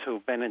Christians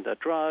who've been into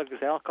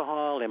drugs,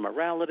 alcohol,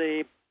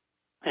 immorality,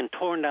 and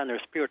torn down their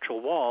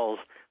spiritual walls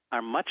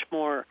are much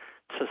more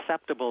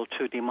susceptible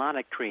to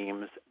demonic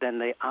dreams than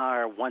they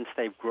are once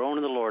they've grown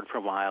in the Lord for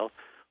a while,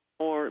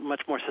 or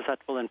much more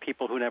susceptible than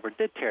people who never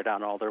did tear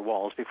down all their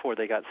walls before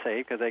they got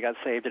saved, because they got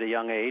saved at a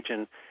young age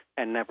and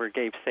never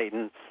gave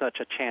Satan such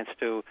a chance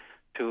to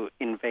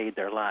invade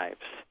their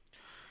lives.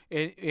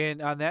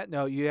 And on that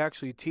note, you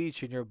actually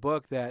teach in your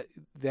book that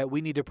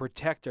we need to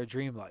protect our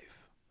dream life.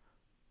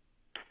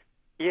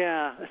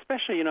 Yeah,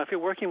 especially, if you're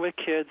working with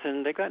kids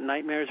and they've got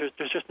nightmares,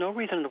 there's just no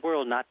reason in the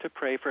world not to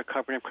pray for a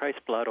covering of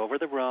Christ's blood over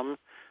the room,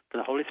 for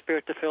the Holy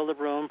Spirit to fill the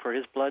room, for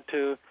his blood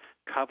to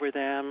cover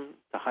them,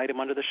 to hide them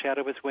under the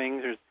shadow of his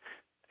wings.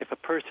 If a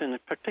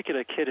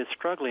particular kid is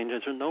struggling,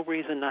 there's no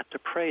reason not to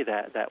pray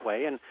that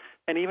way, and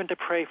even to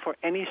pray for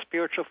any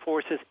spiritual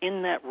forces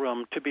in that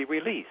room to be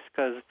released,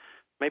 because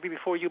maybe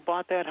before you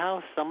bought that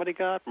house, somebody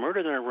got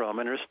murdered in a room,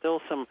 and there's still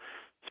some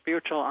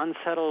spiritual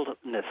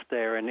unsettledness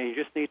there, and you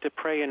just need to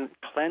pray and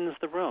cleanse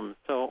the room.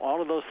 So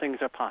all of those things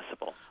are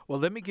possible. Well,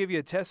 let me give you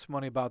a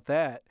testimony about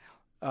that.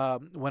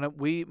 When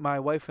my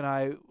wife and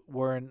I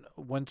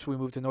once we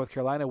moved to North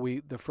Carolina,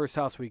 the first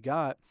house we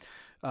got,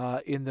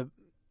 in the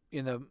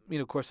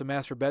of course, the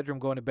master bedroom,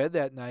 going to bed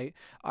that night,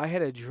 I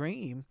had a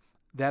dream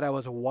that I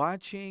was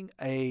watching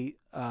a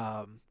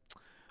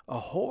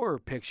horror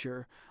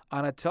picture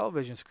on a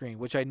television screen,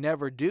 which I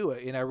never do,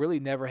 and I really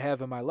never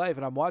have in my life.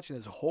 And I'm watching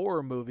this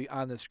horror movie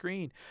on the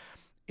screen,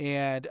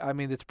 and I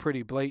mean, it's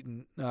pretty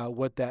blatant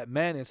what that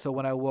meant. And so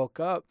when I woke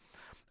up,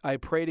 I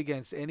prayed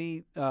against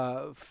any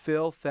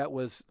filth that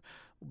was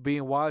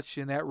being watched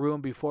in that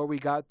room before we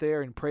got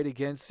there, and prayed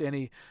against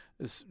any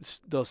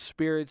those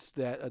spirits,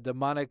 that a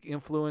demonic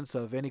influence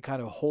of any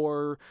kind of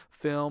horror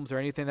films or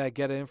anything that I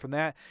get in from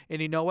that.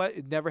 And you know what?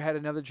 It never had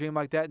another dream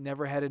like that.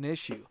 Never had an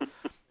issue.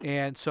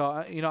 And so,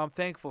 I'm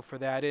thankful for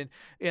that.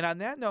 And on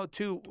that note,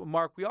 too,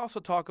 Mark, you guys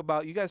talk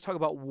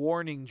about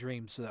warning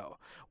dreams, though.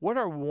 What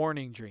are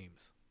warning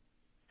dreams?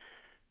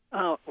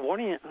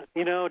 Warning,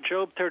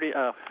 Job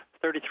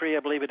 33, I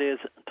believe it is,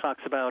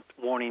 talks about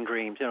warning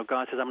dreams.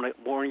 God says, I'm going to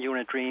warn you in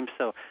a dream,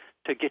 so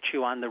to get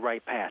you on the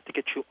right path, to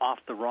get you off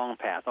the wrong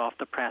path, off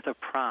the path of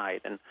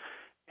pride.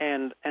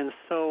 And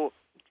so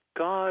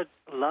God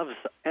loves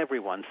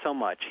everyone so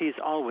much. He's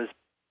always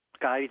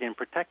guiding and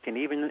protecting,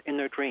 even in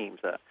their dreams.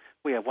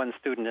 We have one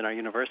student in our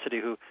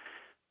university who,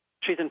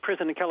 she's in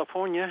prison in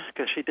California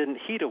because she didn't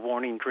heed a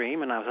warning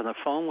dream, and I was on the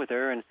phone with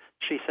her, and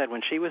she said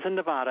when she was in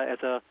Nevada as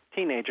a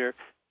teenager,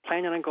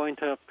 planning on going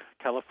to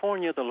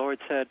California, the Lord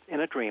said in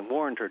a dream,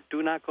 warned her,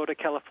 do not go to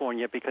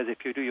California, because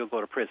if you do, you'll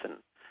go to prison.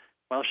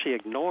 Well, she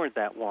ignored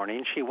that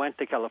warning. She went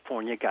to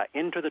California, got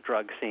into the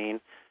drug scene,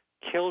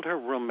 killed her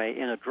roommate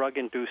in a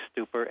drug-induced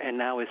stupor, and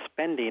now is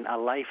spending a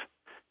life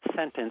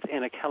sentence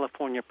in a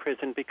California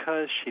prison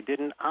because she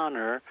didn't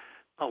honor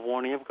a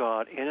warning of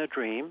God in a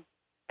dream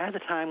at a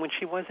time when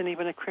she wasn't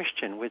even a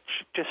Christian, which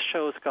just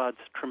shows God's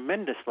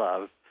tremendous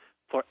love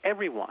for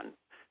everyone.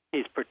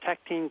 He's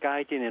protecting,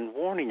 guiding, and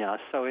warning us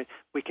so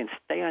we can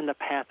stay on the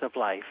path of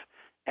life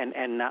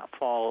and not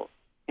fall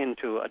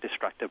into a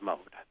destructive mode.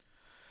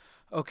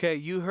 Okay,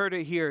 you heard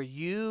it here.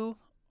 You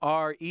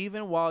are,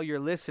 even while you're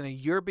listening,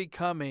 you're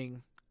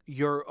becoming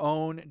your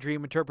own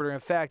dream interpreter. In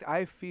fact,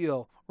 I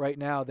feel right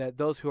now that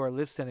those who are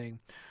listening,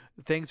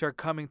 things are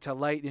coming to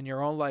light in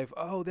your own life.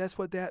 Oh, that's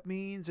what that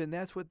means, and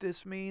that's what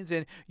this means.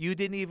 And you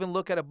didn't even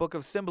look at a book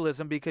of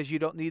symbolism because you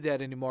don't need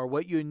that anymore.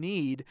 What you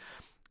need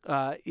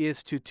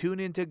is to tune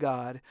into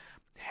God,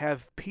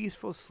 have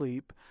peaceful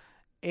sleep,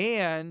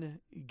 and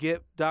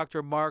get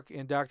Dr. Mark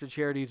and Dr.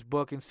 Charity's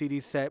book and CD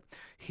set,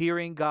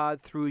 Hearing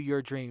God Through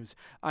Your Dreams.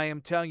 I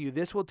am telling you,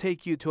 this will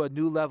take you to a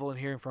new level in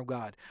hearing from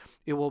God.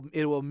 It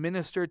will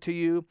minister to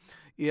you.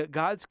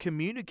 God's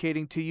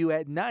communicating to you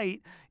at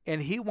night,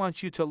 and he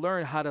wants you to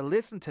learn how to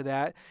listen to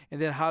that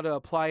and then how to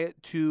apply it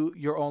to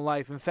your own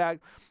life. In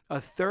fact,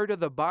 a third of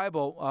the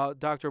Bible,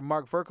 Dr.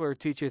 Mark Virkler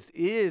teaches,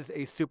 is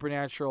a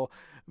supernatural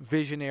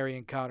visionary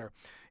encounter.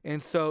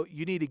 And so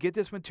you need to get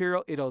this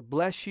material. It'll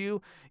bless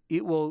you.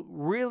 It will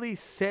really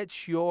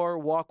set your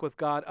walk with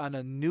God on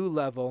a new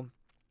level.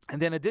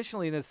 And then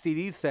additionally, in the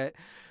CD set,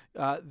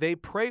 they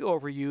pray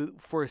over you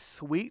for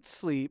sweet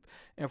sleep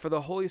and for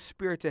the Holy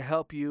Spirit to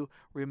help you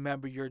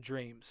remember your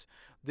dreams.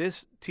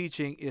 This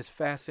teaching is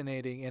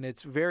fascinating, and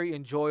it's very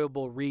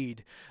enjoyable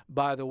read,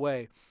 by the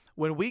way.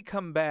 When we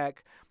come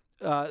back,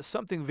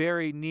 something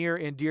very near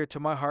and dear to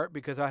my heart,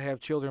 because I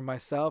have children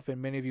myself,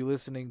 and many of you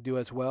listening do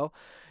as well,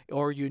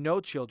 or you know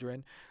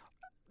children,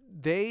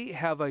 they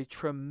have a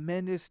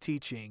tremendous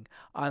teaching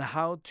on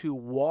how to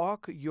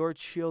walk your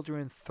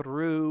children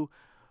through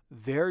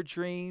their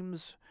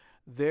dreams,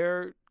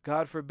 their,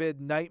 God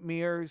forbid,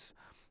 nightmares,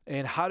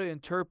 and how to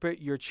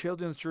interpret your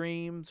children's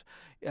dreams.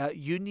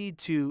 You need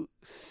to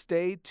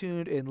stay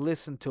tuned and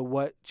listen to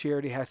what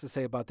Charity has to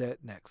say about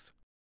that next.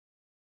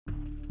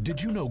 Did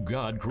you know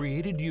God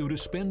created you to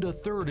spend a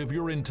third of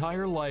your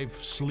entire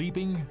life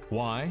sleeping?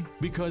 Why?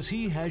 Because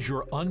He has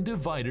your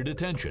undivided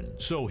attention,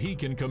 so He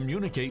can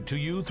communicate to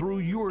you through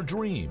your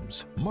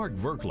dreams. Mark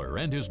Virkler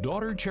and his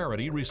daughter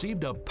Charity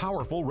received a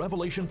powerful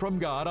revelation from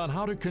God on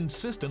how to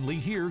consistently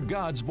hear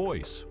God's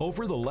voice.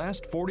 Over the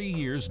last 40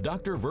 years,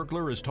 Dr.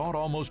 Virkler has taught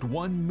almost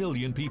 1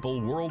 million people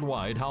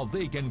worldwide how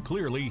they can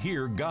clearly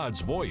hear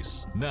God's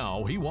voice.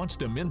 Now, he wants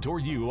to mentor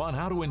you on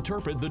how to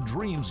interpret the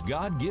dreams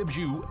God gives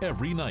you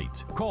every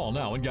night. Call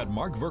now and get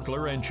Mark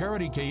Virkler and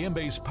Charity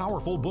Kayembe's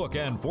powerful book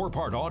and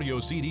 4-part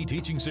audio CD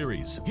teaching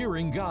series,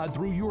 Hearing God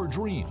Through Your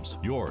Dreams.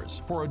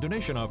 Yours for a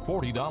donation of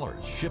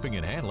 $40. Shipping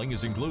and handling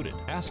is included.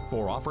 Ask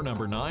for offer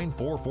number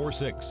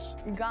 9446.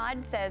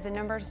 God says in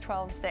Numbers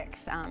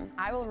 12:6,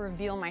 I will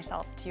reveal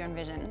myself to you in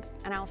visions,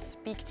 and I'll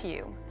speak to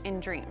you in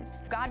dreams.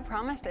 God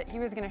promised that He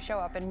was going to show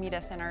up and meet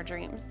us in our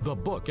dreams. The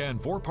book and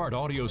 4-part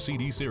audio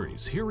CD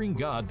series, Hearing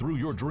God Through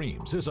Your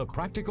Dreams, is a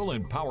practical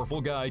and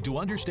powerful guide to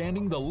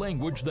understanding the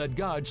language that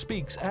God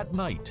speaks at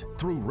night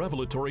through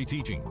revelatory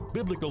teaching,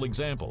 biblical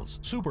examples,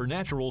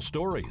 supernatural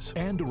stories,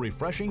 and a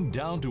refreshing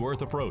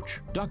down-to-earth approach.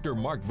 Dr.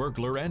 Mark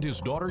Virkler and his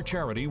daughter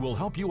Charity will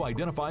help you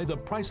identify the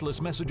priceless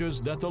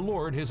messages that the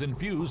Lord has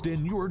infused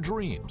in your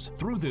dreams.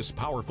 Through this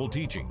powerful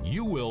teaching,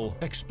 you will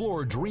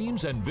explore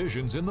dreams and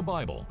visions in the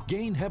Bible,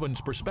 gain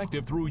heaven's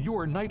perspective through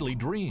your nightly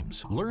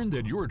dreams, learn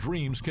that your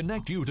dreams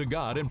connect you to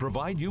God and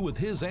provide you with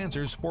His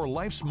answers for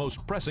life's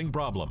most pressing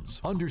problems,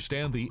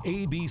 understand the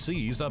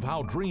ABCs of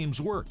how dreams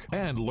work,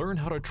 and learn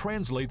how to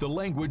translate the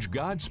language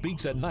God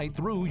speaks at night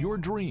through your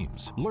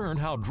dreams. Learn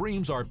how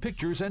dreams are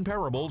pictures and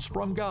parables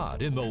from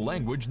God in the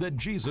language that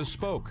Jesus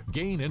spoke.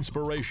 Gain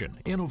inspiration,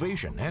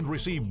 innovation, and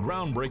receive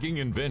groundbreaking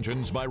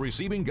inventions by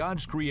receiving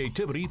God's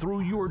creativity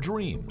through your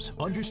dreams.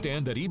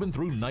 Understand that even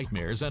through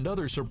nightmares and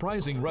other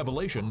surprising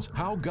revelations,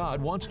 how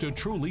God wants to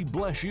truly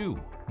bless you.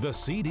 The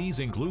CDs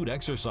include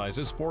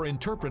exercises for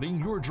interpreting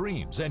your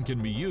dreams and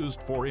can be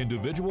used for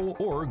individual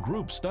or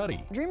group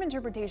study. Dream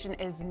interpretation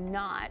is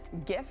not a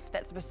gift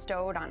that's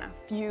bestowed on a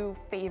few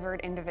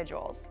favored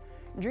individuals.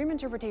 Dream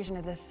interpretation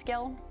is a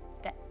skill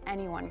that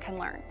anyone can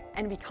learn.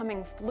 And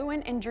becoming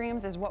fluent in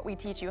dreams is what we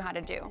teach you how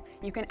to do.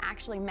 You can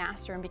actually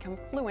master and become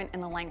fluent in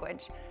the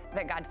language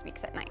that God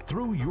speaks at night.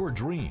 Through your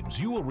dreams,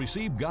 you will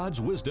receive God's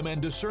wisdom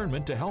and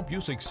discernment to help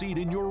you succeed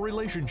in your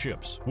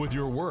relationships, with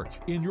your work,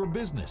 in your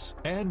business,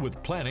 and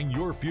with planning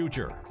your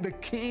future. The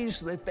keys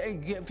that they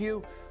give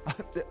you,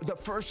 the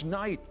first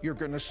night you're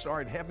going to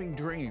start having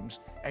dreams,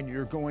 and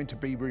you're going to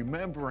be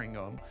remembering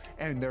them,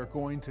 and they're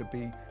going to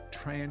be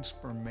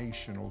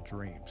transformational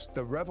dreams.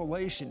 The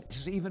revelation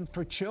is even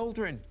for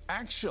children.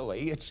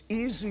 Actually, it's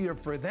easier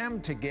for them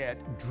to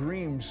get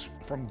dreams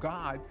from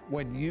God.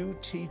 When you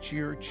teach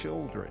your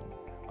children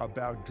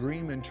about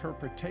dream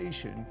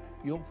interpretation,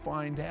 you'll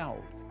find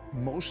out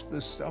most of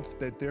the stuff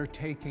that they're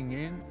taking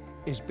in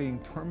is being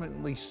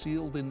permanently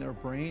sealed in their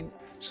brain.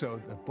 So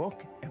the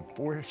book and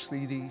 4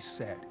 CD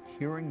set,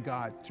 Hearing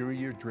God Through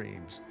Your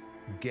Dreams,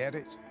 get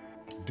it,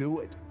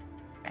 do it,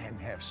 and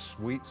have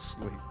sweet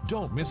sleep.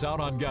 Don't miss out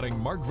on getting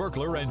Mark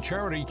Verkler and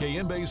Charity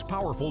Kayembe's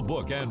powerful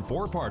book and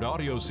 4-part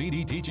audio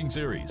CD teaching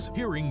series,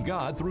 Hearing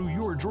God Through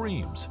Your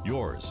Dreams.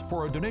 Yours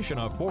for a donation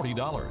of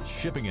 $40.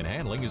 Shipping and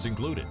handling is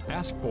included.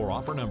 Ask for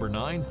offer number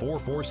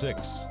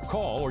 9446.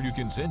 Call or you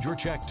can send your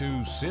check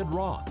to Sid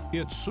Roth.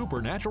 It's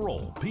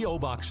Supernatural, P.O.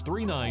 Box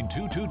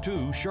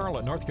 39222,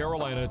 Charlotte, North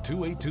Carolina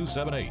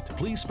 28278.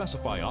 Please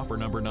specify offer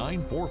number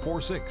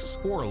 9446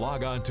 or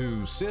log on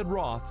to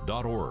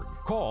sidroth.org.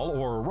 Call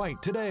or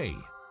write today.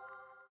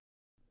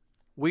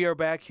 We are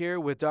back here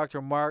with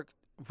Dr. Mark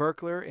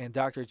Verkler and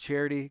Dr.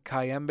 Charity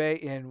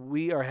Kayembe, and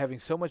we are having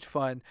so much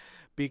fun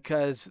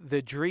because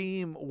the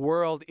dream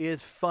world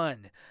is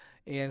fun.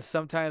 And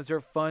sometimes they're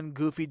fun,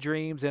 goofy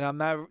dreams, and I'm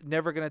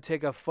never going to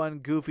take a fun,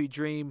 goofy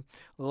dream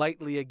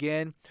lightly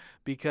again,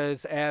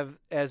 because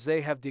as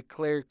they have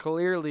declared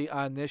clearly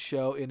on this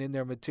show and in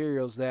their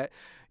materials that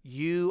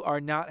you are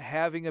not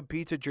having a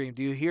pizza dream.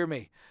 Do you hear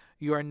me?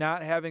 You are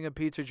not having a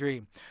pizza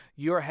dream.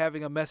 You are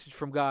having a message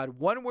from God.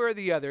 One way or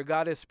the other,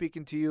 God is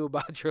speaking to you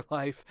about your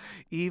life,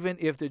 even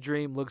if the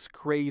dream looks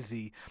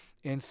crazy.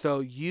 And so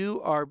you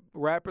are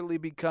rapidly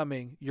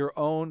becoming your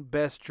own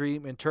best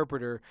dream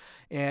interpreter.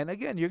 And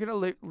again, you're going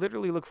to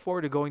literally look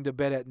forward to going to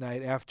bed at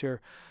night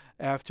after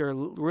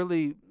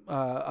really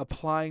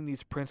applying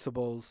these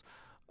principles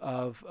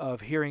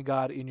of hearing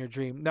God in your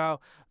dream.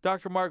 Now,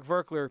 Dr. Mark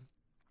Verkler,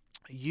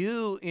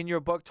 you in your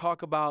book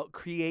talk about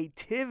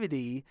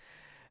creativity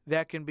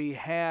that can be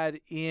had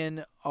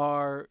in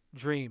our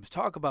dreams.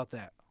 Talk about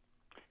that.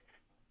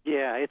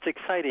 Yeah, it's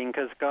exciting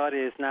because God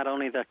is not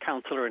only the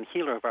counselor and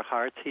healer of our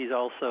hearts, He's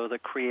also the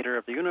creator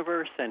of the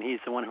universe, and He's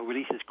the one who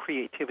releases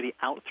creativity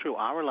out through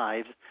our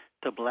lives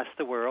to bless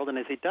the world. And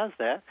as He does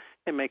that,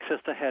 it makes us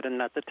the head and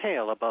not the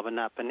tail, above and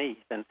not beneath.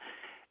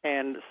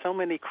 And so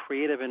many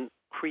creative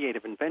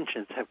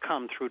inventions have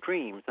come through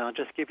dreams. And I'll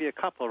just give you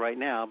a couple right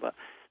now, but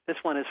this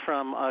one is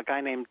from a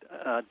guy named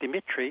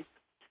Dimitri.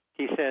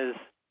 He says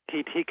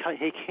he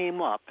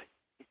came up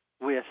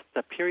with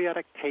the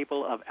periodic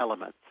table of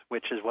elements,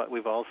 which is what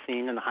we've all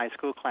seen in the high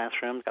school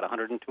classrooms, got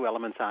 102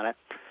 elements on it.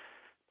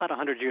 About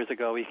 100 years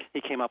ago,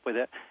 he came up with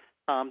it.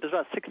 There's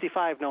about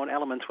 65 known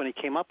elements when he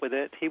came up with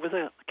it. He was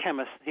a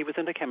chemist. He was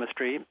into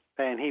chemistry,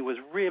 and he was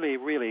really,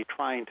 really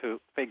trying to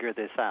figure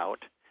this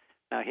out.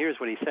 Now, here's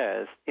what he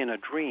says. In a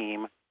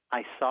dream,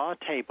 I saw a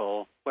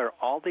table where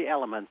all the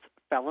elements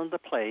fell into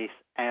place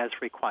as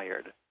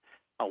required.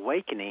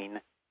 Awakening,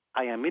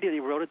 I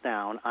immediately wrote it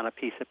down on a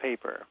piece of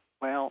paper.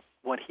 Well,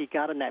 what he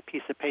got on that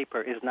piece of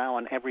paper is now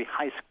on every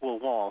high school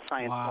wall,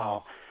 science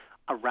wall,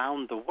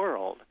 around the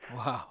world.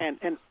 Wow.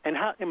 And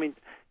how, I mean,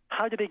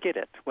 how did he get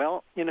it?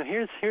 Well,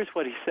 here's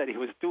what he said he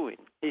was doing.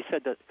 He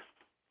said that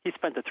he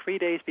spent the 3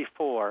 days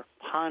before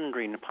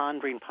pondering,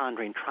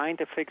 trying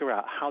to figure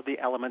out how the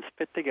elements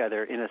fit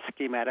together in a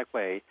schematic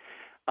way,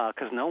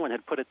 because no one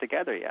had put it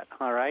together yet,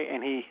 all right?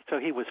 And so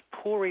he was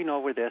poring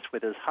over this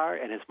with his heart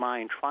and his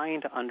mind,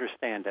 trying to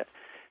understand it.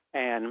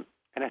 And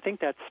I think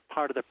that's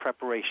part of the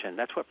preparation.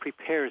 That's what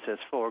prepares us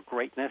for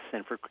greatness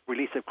and for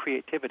release of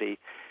creativity.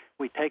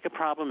 We take a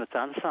problem that's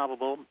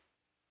unsolvable,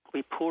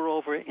 we pore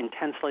over it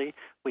intensely,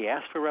 we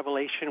ask for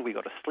revelation, we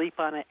go to sleep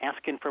on it,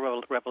 asking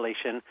for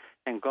revelation,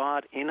 and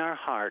God in our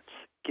hearts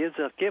gives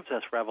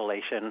us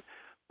revelation,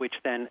 which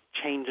then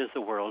changes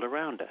the world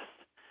around us.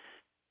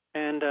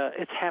 And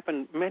it's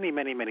happened many,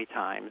 many, many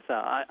times.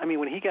 I mean,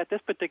 when he got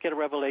this particular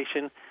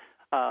revelation,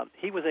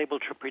 he was able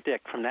to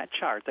predict from that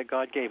chart that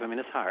God gave him in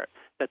his heart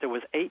that there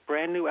was 8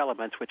 brand new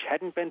elements which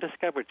hadn't been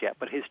discovered yet,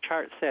 but his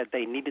chart said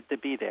they needed to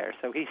be there.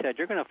 So he said,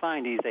 you're going to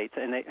find these 8,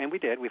 and we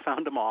did. We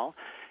found them all.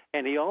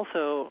 And he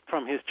also,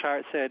 from his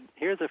chart, said,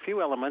 here's a few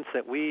elements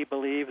that we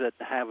believe that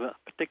have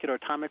particular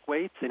atomic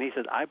weights. And he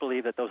said, I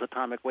believe that those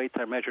atomic weights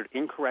are measured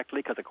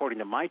incorrectly because according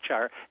to my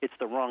chart, it's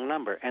the wrong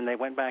number. And they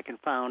went back and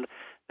found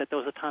that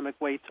those atomic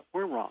weights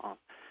were wrong.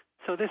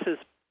 So this is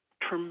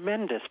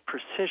tremendous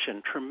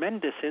precision,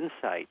 tremendous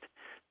insight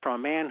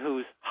from a man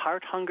whose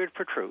heart hungered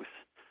for truth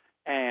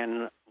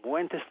and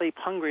went to sleep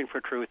hungering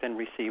for truth and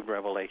received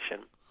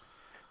revelation.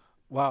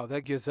 Wow,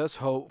 that gives us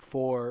hope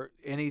for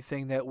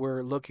anything that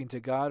we're looking to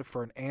God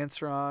for an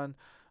answer on,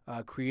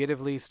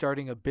 creatively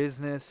starting a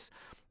business.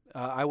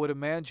 I would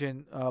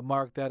imagine,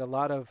 Mark, that a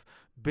lot of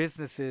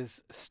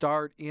businesses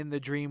start in the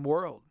dream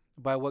world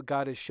by what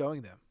God is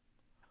showing them.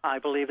 I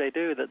believe they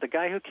do. The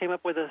guy who came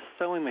up with a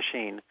sewing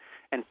machine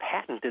and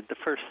patented the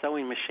first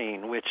sewing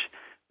machine, which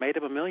made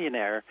him a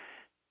millionaire,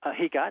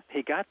 he got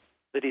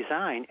the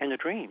design and the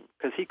dream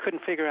because he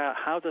couldn't figure out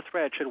how the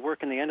thread should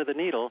work in the end of the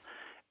needle.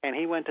 And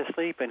he went to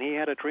sleep, and he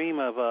had a dream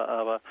of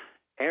a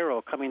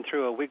arrow coming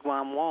through a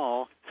wigwam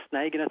wall,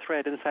 snagging a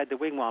thread inside the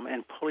wigwam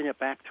and pulling it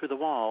back through the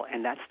wall.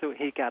 And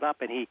he got up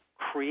and he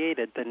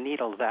created the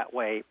needle that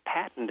way,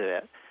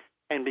 patented it,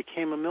 and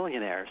became a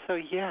millionaire. So,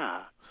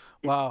 yeah,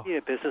 wow. You can be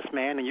a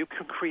businessman, and you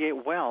can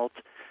create wealth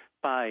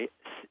by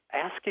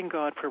asking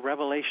God for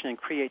revelation and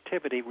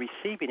creativity,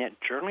 receiving it,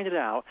 journaling it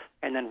out,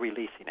 and then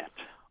releasing it.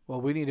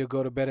 Well, we need to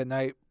go to bed at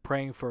night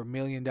praying for $1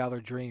 million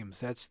dreams.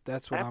 That's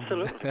what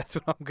Absolutely. that's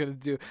what I'm gonna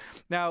do.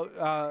 Now,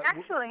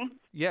 Actually,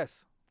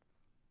 yes.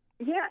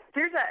 yeah,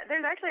 there's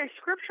actually a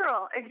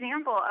scriptural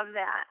example of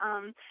that.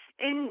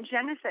 In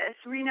Genesis,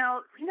 we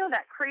know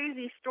that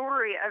crazy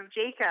story of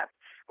Jacob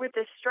with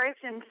the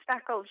striped and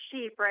speckled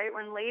sheep, right?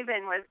 When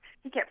Laban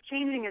he kept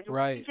changing his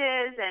Right.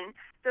 wages, and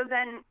so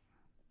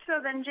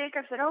then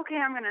Jacob said, okay,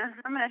 I'm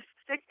gonna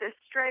stick the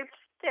striped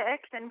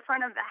sticks in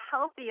front of the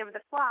healthy of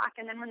the flock,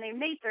 and then when they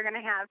mate, they're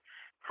gonna have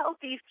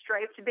healthy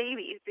striped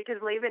babies,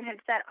 because Laban had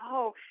said,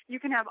 oh, you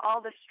can have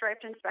all the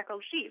striped and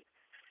speckled sheep.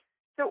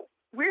 So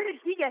where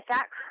did he get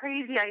that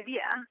crazy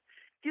idea?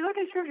 If you look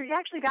in Scripture, he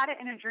actually got it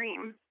in a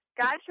dream.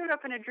 God showed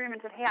up in a dream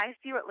and said, hey, I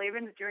see what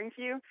Laban's doing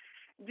to you.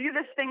 Do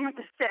this thing with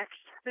the sticks,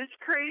 this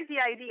crazy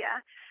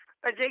idea.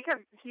 But Jacob,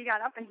 he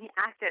got up and he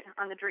acted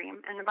on the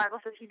dream. And the Bible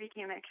says he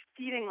became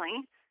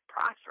exceedingly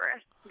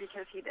prosperous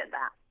because he did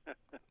that.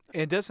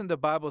 And doesn't the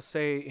Bible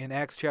say in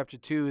Acts chapter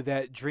 2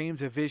 that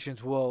dreams and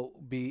visions will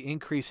be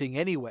increasing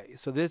anyway?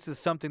 So this is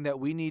something that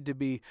we need to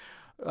be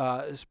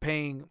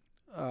paying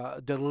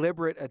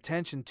deliberate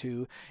attention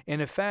to.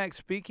 And in fact,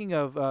 speaking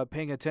of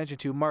paying attention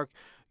to, Mark,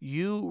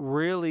 you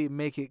really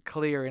make it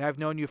clear, and I've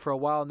known you for a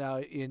while now,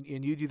 and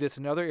you do this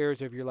in other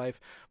areas of your life,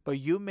 but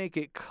you make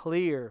it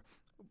clear,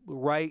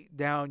 write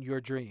down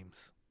your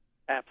dreams.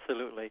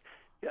 Absolutely.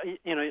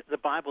 You know, the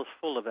Bible's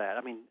full of that.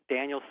 I mean,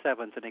 Daniel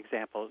 7's an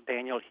example.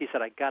 Daniel, he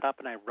said, I got up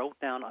and I wrote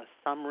down a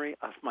summary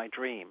of my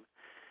dream.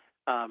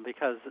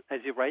 Because as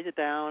you write it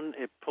down,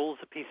 it pulls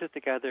the pieces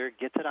together,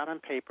 gets it out on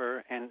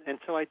paper, and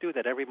so I do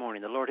that every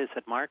morning. The Lord has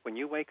said, Mark, when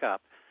you wake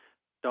up,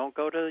 don't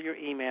go to your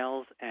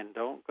emails and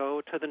don't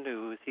go to the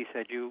news. He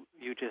said, you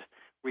just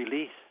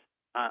release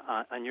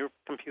on your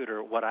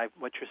computer what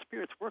your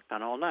spirit's worked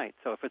on all night.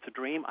 So if it's a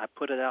dream, I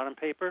put it out on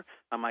paper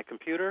on my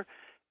computer,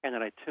 and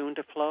then I tune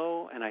to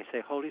flow, and I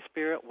say, Holy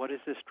Spirit, what does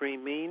this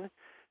dream mean?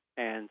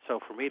 And so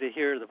for me to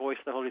hear the voice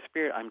of the Holy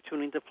Spirit, I'm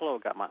tuning to flow,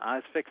 got my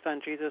eyes fixed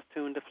on Jesus,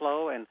 tuned to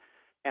flow, and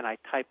I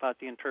type out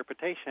the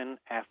interpretation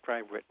after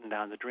I've written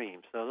down the dream.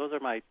 So those are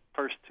my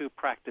first two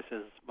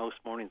practices most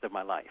mornings of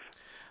my life.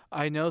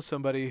 I know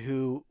somebody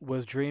who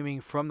was dreaming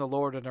from the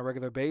Lord on a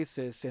regular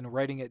basis and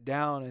writing it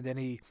down, and then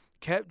he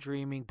kept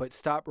dreaming but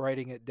stopped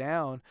writing it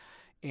down.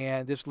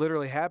 And this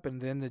literally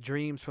happened. Then the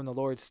dreams from the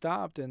Lord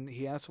stopped, and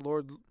he asked the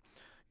Lord,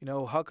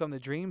 how come the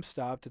dreams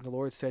stopped? And the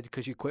Lord said,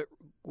 because you quit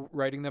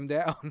writing them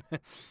down.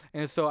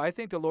 And so I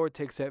think the Lord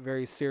takes that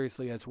very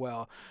seriously as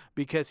well,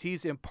 because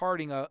he's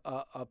imparting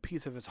a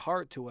piece of his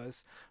heart to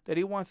us that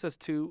he wants us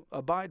to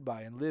abide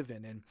by and live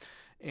in.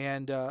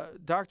 And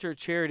Dr.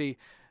 Charity,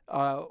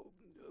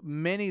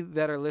 many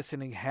that are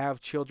listening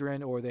have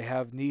children, or they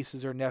have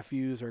nieces or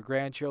nephews or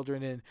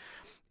grandchildren,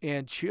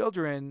 and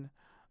children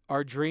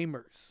are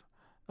dreamers,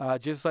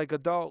 just like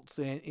adults.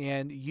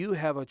 And you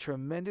have a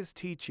tremendous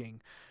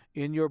teaching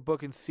in your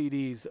book and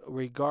CDs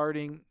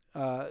regarding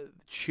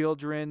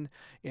children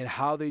and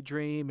how they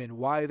dream and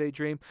why they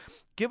dream.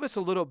 Give us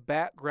a little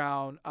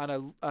background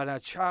on a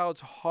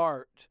child's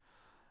heart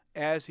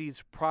as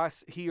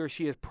he or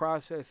she is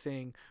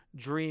processing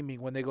dreaming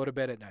when they go to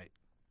bed at night.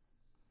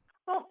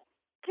 Well,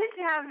 kids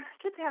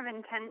have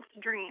intense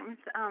dreams.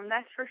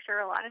 That's for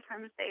sure. A lot of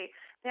times they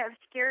have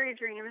scary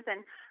dreams,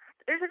 and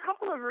there's a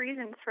couple of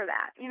reasons for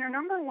that.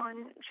 Number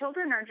one,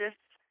 children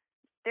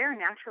they're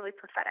naturally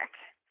prophetic.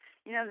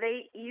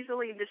 They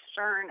easily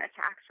discern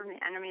attacks from the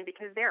enemy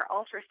because they're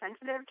ultra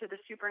sensitive to the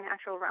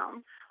supernatural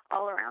realm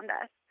all around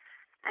us.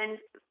 And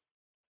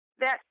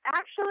that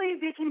actually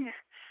they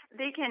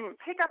can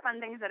pick up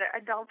on things that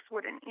adults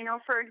wouldn't.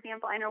 For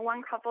example, I know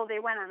one couple, they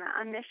went on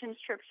a missions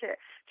trip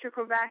to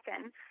Quebec,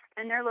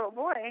 and their little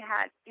boy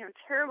had,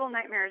 terrible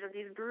nightmares of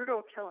these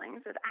brutal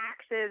killings with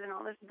axes and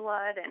all this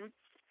blood, and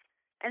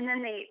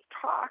then they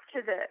talked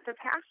to the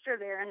pastor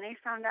there, and they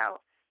found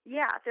out,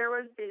 there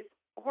was this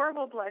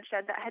horrible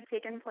bloodshed that had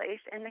taken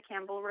place in the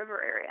Campbell River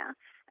area.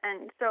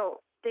 And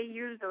so they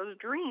used those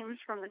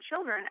dreams from the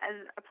children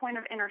as a point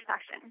of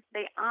intercession.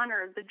 They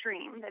honored the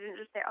dream. They didn't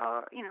just say, it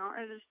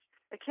was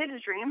a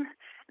kid's dream.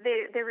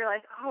 They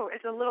realized,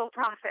 it's a little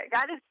prophet.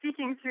 God is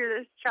speaking through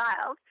this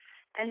child.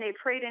 And they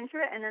prayed into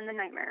it, and then the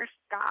nightmares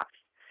stopped.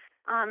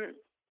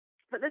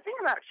 But the thing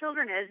about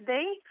children is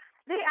they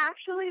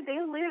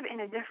live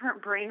in a different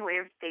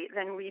brainwave state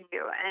than we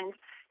do. And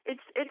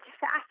it's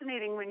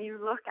fascinating when you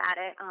look at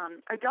it.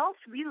 Adults,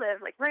 we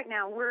live, like right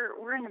now,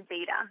 we're in a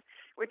beta,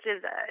 which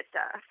is it's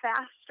a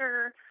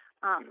faster,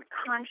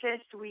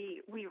 conscious.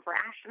 We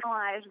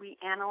rationalize, we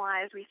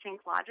analyze, we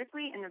think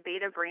logically in the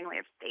beta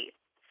brainwave state.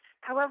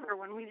 However,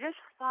 when we just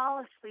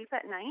fall asleep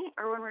at night,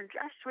 or when we're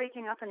just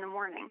waking up in the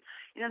morning,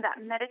 that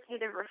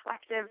meditative,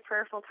 reflective,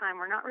 prayerful time,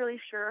 we're not really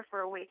sure if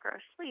we're awake or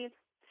asleep.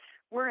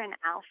 We're in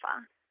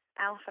alpha.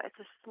 Alpha, it's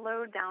a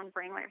slowed down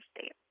brainwave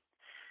state.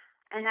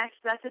 And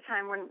that's a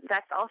time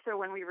that's also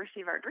when we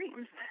receive our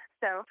dreams.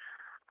 So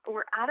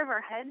we're out of our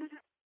heads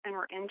and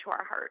we're into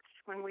our hearts.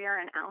 When we are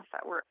in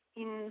alpha, we're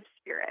in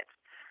spirit.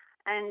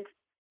 And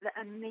the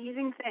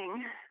amazing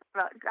thing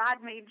about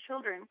God-made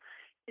children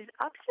is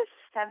up to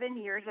 7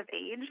 years of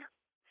age,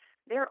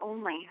 they're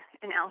only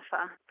in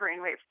alpha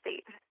brainwave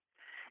state.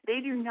 They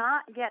do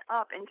not get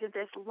up into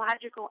this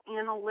logical,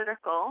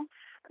 analytical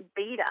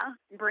beta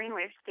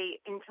brainwave state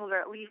until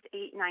they're at least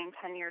 8, 9,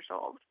 10 years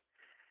old.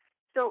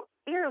 So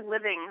they're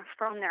living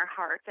from their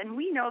hearts. And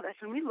we know this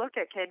when we look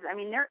at kids. I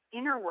mean, their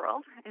inner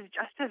world is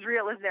just as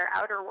real as their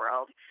outer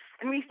world.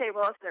 And we say,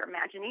 well, it's their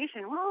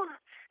imagination. Well,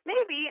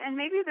 maybe, and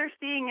maybe they're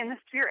seeing in the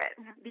spirit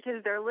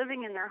because they're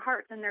living in their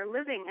hearts and they're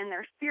living in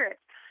their spirit.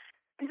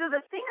 And so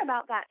the thing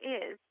about that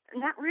is,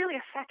 and that really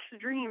affects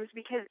dreams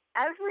because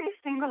every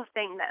single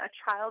thing that a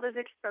child is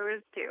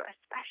exposed to,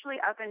 especially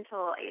up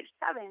until age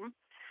 7,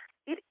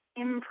 it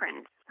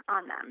imprints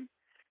on them.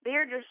 They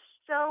are just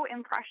so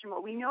impressionable.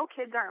 We know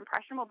kids are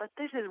impressionable, but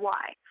this is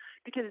why,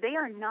 because they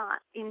are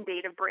not in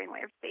beta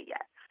brainwave state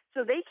yet.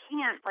 So they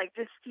can't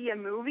just see a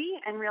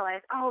movie and realize,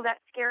 oh, that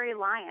scary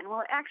lion.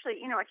 Well, actually,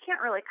 it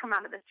can't really come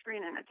out of the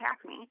screen and attack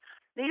me.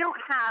 They don't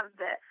have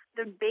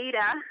the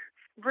beta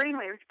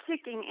brainwaves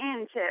kicking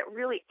in to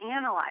really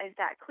analyze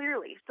that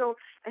clearly. So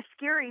a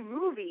scary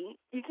movie,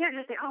 you can't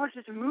just say, oh, it's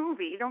just a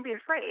movie, don't be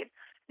afraid.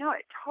 No,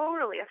 it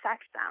totally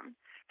affects them.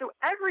 So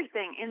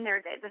everything in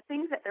their day, the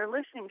things that they're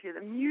listening to,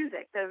 the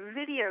music, the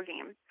video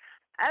games,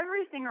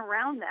 everything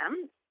around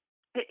them,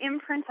 it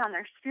imprints on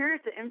their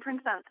spirits, it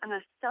imprints on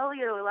a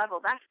cellular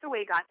level. That's the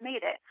way God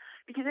made it,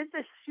 because it's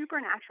a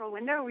supernatural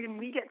window when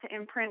we get to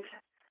imprint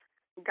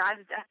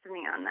God's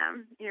destiny on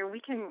them. We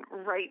can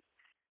write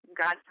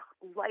God's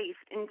life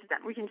into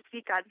them. We can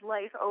speak God's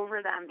life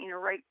over them,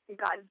 write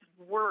God's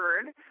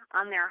word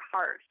on their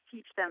hearts,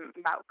 teach them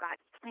about God's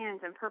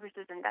plans and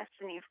purposes and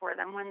destiny for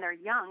them when they're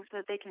young so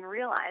that they can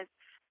realize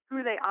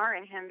who they are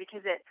in Him,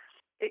 because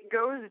it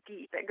goes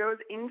deep. It goes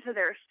into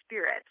their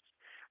spirits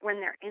when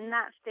they're in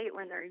that state,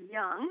 when they're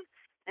young,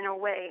 in a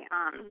way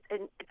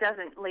it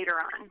doesn't later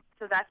on.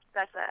 So that's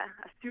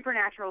a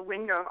supernatural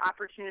window of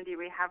opportunity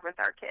we have with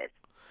our kids.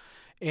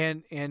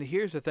 And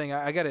here's the thing,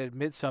 I got to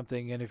admit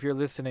something, and if you're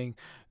listening,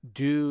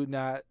 do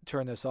not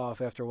turn this off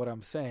after what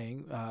I'm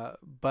saying.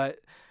 But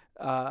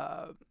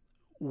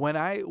when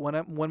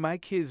my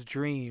kids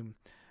dream,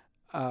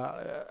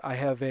 I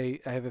have a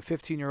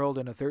 15-year-old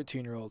and a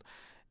 13-year-old,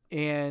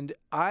 and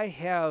I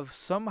have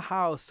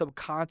somehow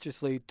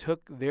subconsciously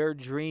took their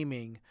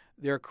dreaming,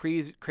 their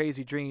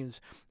crazy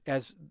dreams,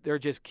 as they're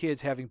just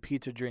kids having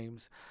pizza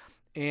dreams.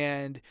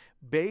 And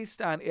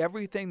based on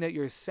everything that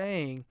you're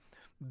saying,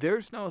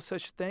 there's no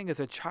such thing as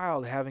a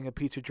child having a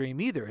pizza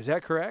dream either. Is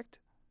that correct?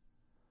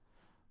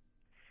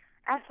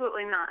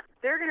 Absolutely not.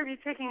 They're going to be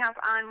picking up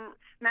on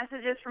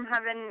messages from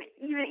heaven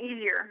even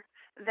easier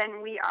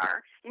than we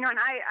are. And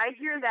I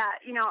hear that,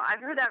 I've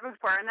heard that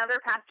before.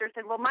 Another pastor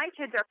said, well, my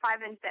kids are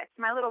 5 and 6.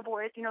 My little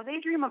boys, they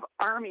dream of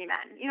army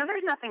men.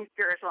 There's nothing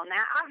spiritual in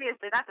that.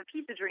 Obviously, that's a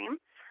pizza dream.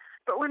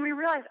 But when we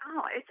realize,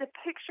 it's a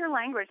picture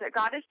language that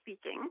God is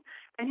speaking,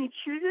 and He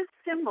chooses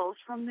symbols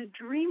from the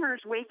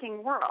dreamer's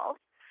waking world.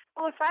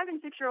 Well, a 5 and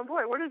 6-year-old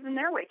boy, what is in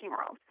their waking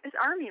world? It's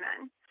army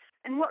men.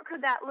 And what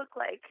could that look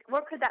like?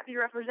 What could that be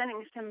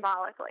representing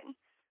symbolically?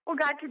 Well,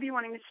 God could be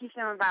wanting to teach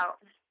them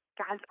about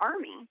God's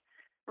army,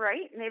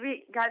 right?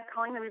 Maybe God's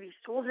calling them to be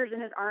soldiers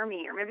in His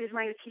army, or maybe He's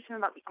wanting to teach them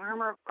about the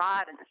armor of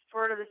God and the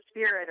sword of the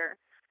Spirit, or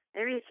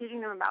maybe He's teaching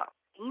them about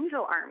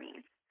angel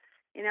armies,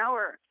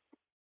 or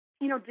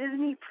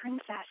Disney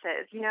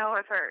princesses.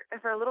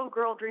 If our little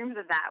girl dreams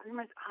of that, we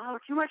must,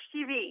 too much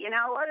TV.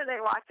 What are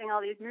they watching all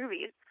these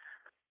movies?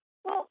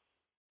 Well,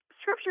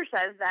 Scripture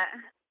says that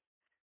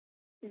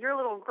your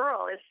little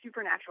girl is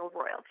supernatural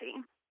royalty.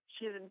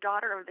 She is a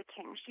daughter of the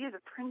King. She is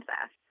a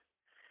princess.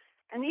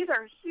 And these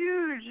are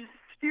huge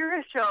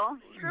spiritual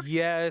scriptures.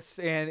 Yes,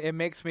 and it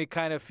makes me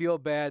kind of feel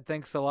bad,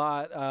 thanks a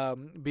lot,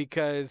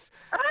 because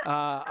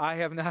I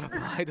have not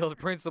applied those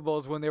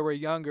principles when they were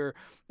younger.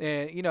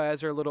 And,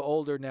 as they're a little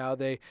older now,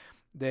 they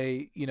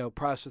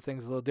process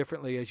things a little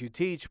differently as you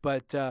teach,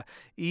 but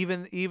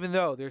even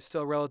though they're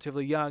still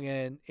relatively young,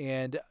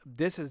 and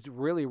this has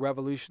really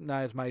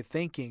revolutionized my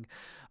thinking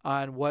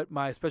on what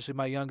especially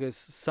my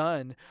youngest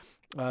son,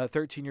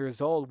 13 years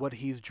old, what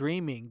he's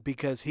dreaming,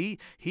 because he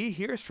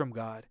hears from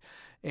God,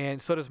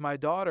 and so does my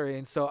daughter.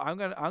 And so I'm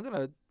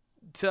gonna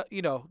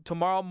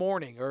tomorrow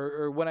morning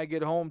or when I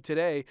get home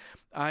today,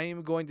 I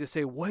am going to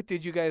say, what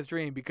did you guys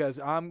dream? Because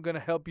I'm going to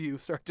help you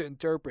start to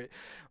interpret.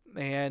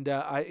 And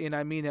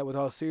I mean that with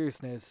all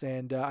seriousness.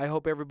 And I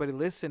hope everybody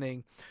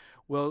listening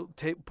will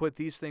put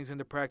these things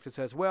into practice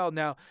as well.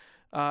 Now,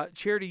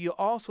 Charity, you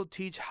also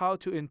teach how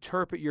to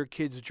interpret your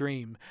kid's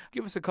dream.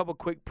 Give us a couple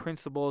quick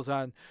principles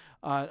on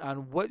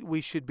what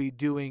we should be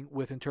doing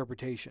with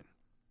interpretation.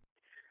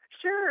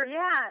 Sure,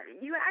 yeah.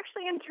 You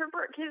actually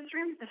interpret kids'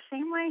 dreams the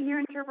same way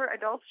you interpret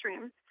adults'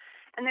 dreams.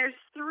 And there's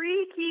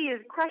 3 key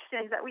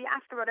questions that we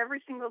ask about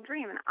every single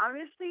dream. And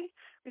obviously,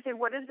 we say,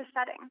 what is the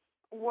setting?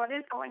 What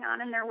is going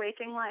on in their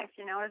waking life?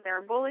 Is there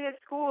a bully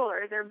at school,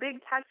 or is there a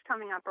big test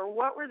coming up, or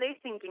what were they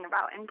thinking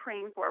about and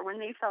praying for when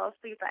they fell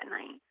asleep at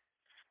night?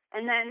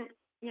 And then,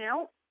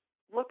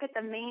 look at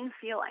the main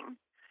feeling.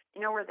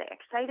 Were they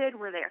excited?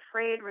 Were they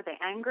afraid? Were they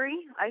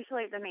angry?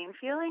 Isolate the main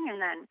feeling,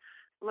 and then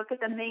look at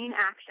the main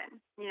action.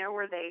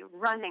 Were they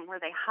running? Were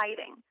they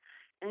hiding?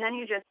 And then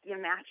you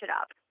match it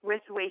up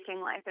with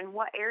waking life, and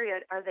what area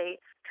are they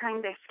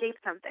trying to escape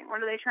something?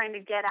 What are they trying to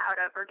get out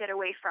of or get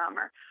away from,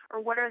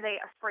 or what are they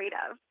afraid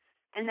of?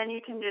 And then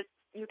you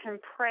can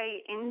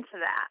pray into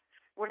that.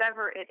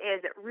 Whatever it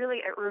is, it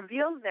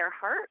reveals their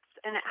hearts,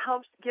 and it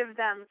helps give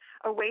them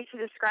a way to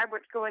describe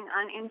what's going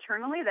on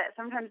internally that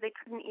sometimes they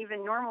couldn't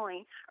even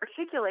normally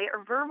articulate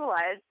or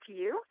verbalize to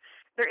you.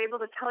 They're able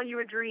to tell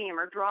you a dream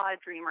or draw a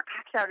dream or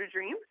act out a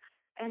dream,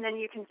 and then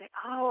you can say,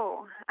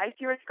 oh, I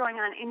see what's going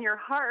on in your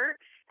heart,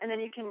 and then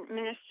you can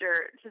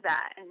minister to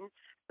that.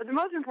 But the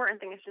most important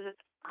thing is to just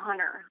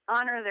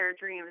honor their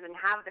dreams and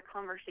have the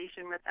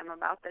conversation with them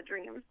about the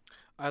dreams.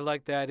 I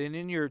like that. And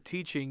in your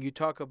teaching, you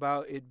talk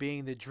about it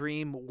being the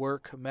dream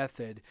work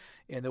method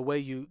and the way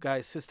you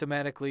guys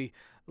systematically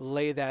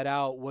lay that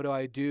out. What do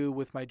I do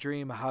with my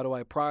dream? How do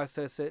I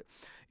process it?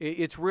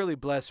 It's really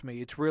blessed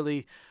me. It's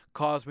really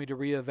caused me to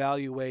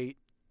reevaluate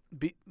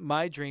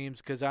my dreams,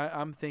 because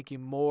I'm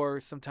thinking more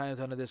sometimes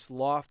on this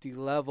lofty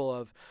level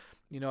of,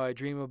 I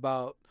dream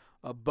about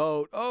a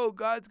boat. Oh,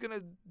 God's going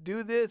to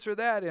do this or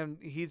that. And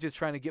he's just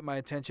trying to get my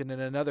attention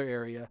in another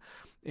area.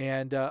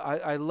 And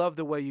I love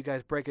the way you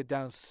guys break it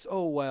down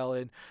so well,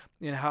 and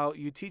how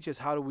you teach us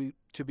how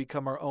to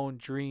become our own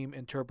dream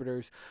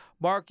interpreters.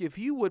 Mark, if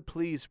you would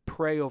please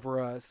pray over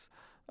us,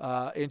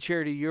 and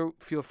Charity, you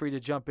feel free to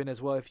jump in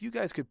as well. If you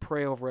guys could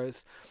pray over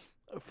us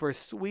for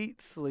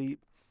sweet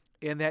sleep,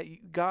 and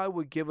that God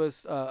would give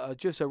us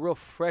just a real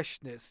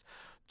freshness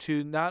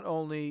to not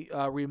only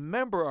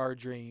remember our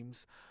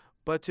dreams,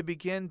 but to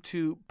begin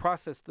to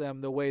process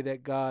them the way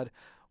that God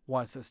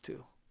wants us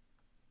to.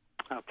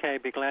 Okay,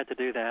 be glad to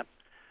do that.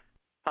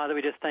 Father,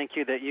 we just thank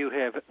you that you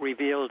have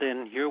revealed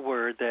in your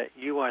word that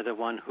you are the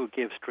one who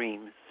gives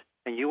dreams,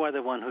 and you are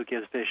the one who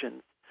gives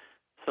visions.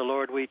 So,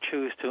 Lord, we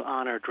choose to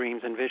honor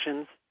dreams and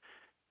visions.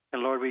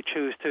 And, Lord, we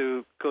choose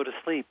to go to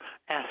sleep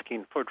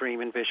asking for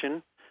dream and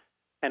vision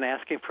and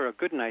asking for a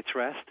good night's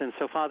rest. And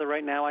so, Father,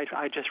 right now I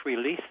just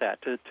release that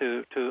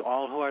to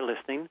all who are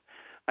listening.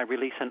 I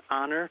release an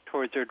honor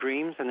towards their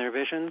dreams and their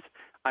visions.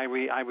 I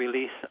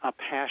release a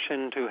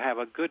passion to have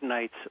a good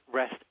night's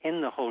rest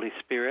in the Holy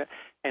Spirit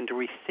and to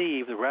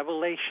receive the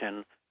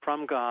revelation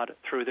from God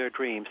through their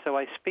dreams. So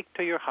I speak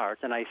to your heart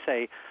and I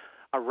say,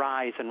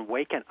 arise and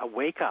wake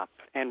up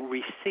and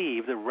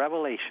receive the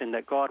revelation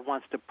that God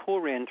wants to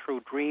pour in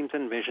through dreams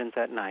and visions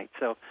at night.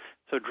 So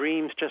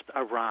dreams just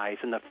arise,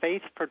 and the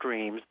faith for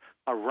dreams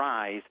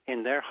arise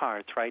in their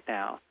hearts right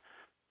now.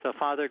 So,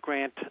 Father,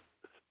 grant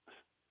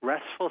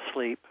restful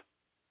sleep,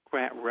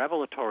 grant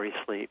revelatory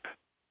sleep,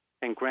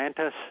 and grant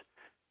us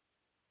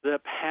the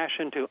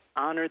passion to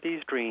honor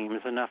these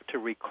dreams enough to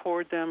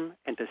record them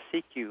and to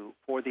seek you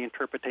for the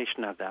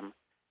interpretation of them.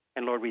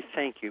 And, Lord, we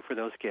thank you for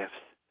those gifts.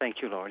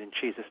 Thank you, Lord, in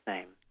Jesus'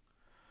 name.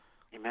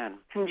 Amen.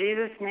 In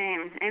Jesus'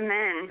 name,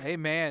 amen.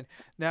 Amen.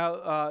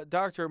 Now,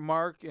 Dr.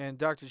 Mark and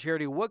Dr.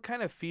 Charity, what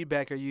kind of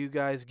feedback are you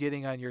guys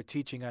getting on your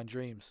teaching on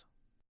dreams?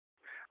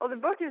 Well, the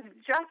book is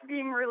just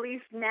being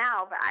released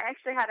now, but I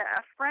actually had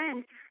a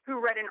friend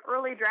who read an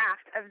early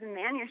draft of the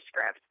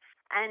manuscript,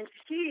 and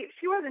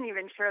she wasn't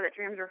even sure that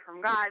dreams were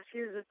from God. She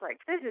was just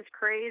like, this is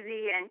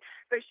crazy.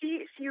 But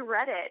she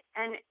read it,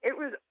 and it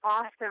was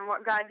awesome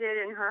what God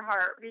did in her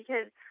heart,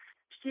 because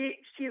she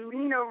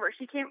leaned over.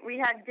 We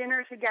had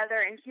dinner together,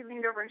 and she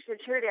leaned over and she said,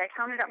 Charity, I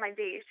counted up my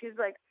days. She's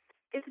like,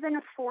 it's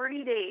been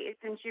 40 days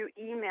since you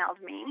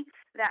emailed me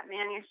that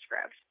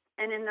manuscript.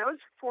 And in those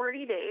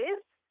 40 days,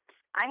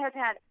 I have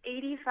had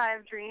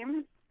 85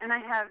 dreams, and I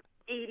have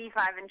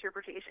 85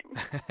 interpretations.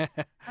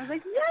 I was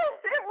like, yes,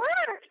 it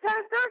worked. I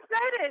was so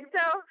excited.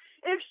 So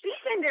if she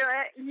can do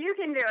it, you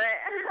can do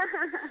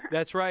it.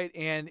 That's right.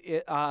 And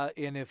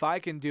if I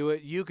can do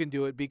it, you can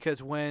do it,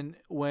 because when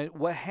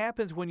what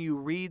happens when you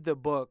read the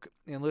book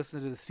and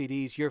listen to the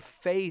CDs, your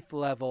faith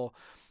level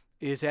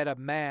is at a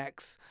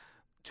max,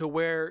 to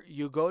where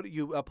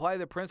you apply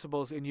the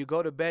principles and you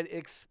go to bed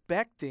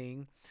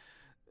expecting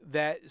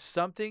that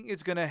something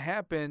is going to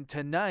happen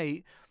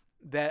tonight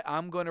that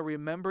I'm going to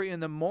remember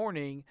in the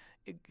morning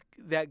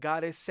that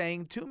God is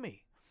saying to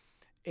me.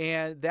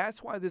 And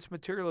that's why this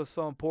material is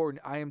so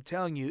important. I am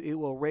telling you, it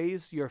will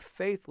raise your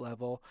faith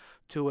level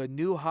to a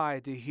new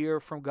high to hear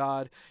from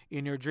God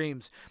in your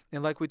dreams.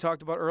 And like we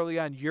talked about early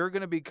on, you're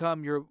going to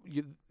become your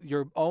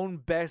own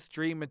best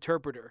dream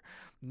interpreter.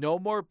 No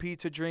more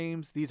pizza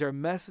dreams. These are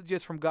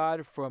messages from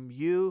God, from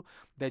you,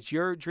 that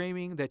you're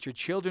dreaming, that your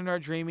children are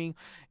dreaming.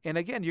 And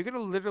again, you're going to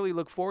literally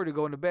look forward to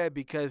going to bed,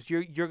 because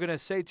you're going to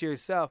say to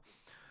yourself,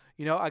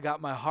 I got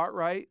my heart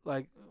right,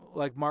 like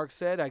Mark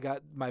said. I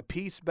got my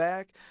peace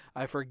back.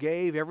 I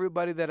forgave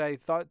everybody that I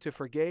thought to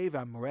forgive.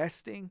 I'm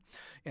resting.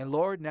 And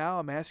Lord, now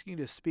I'm asking you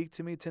to speak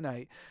to me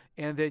tonight.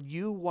 And then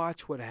you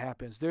watch what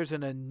happens. There's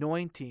an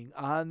anointing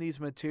on these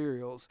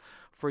materials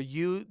for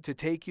you to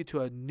take you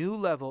to a new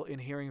level in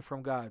hearing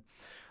from God.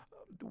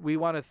 We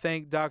want to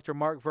thank Dr.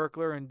 Mark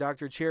Virkler and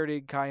Dr.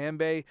 Charity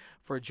Kayembe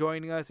for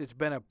joining us. It's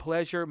been a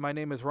pleasure. My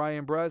name is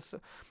Ryan Bruss,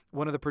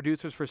 one of the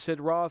producers for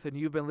Sid Roth, and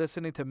you've been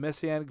listening to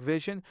Messianic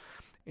Vision.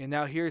 And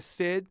now here's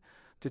Sid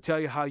to tell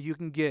you how you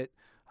can get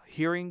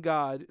Hearing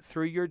God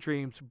Through Your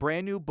Dreams,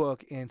 brand new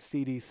book and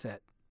CD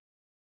set.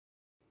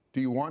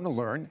 Do you want to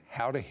learn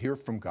how to hear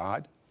from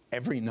God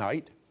every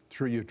night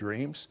through your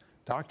dreams?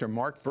 Dr.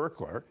 Mark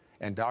Virkler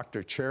and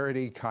Dr.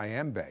 Charity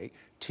Kayembe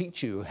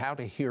teach you how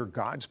to hear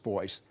God's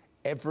voice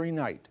every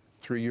night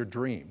through your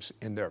dreams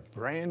in their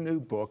brand new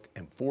book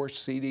and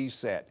 4-CD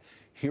set,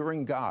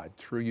 Hearing God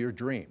Through Your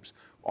Dreams.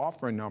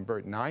 Offer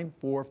number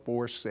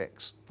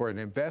 9446 for an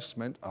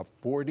investment of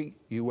 $40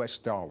 US.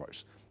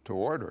 To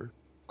order,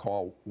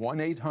 call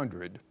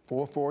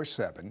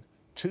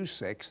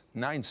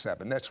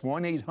 1-800-447-2697. That's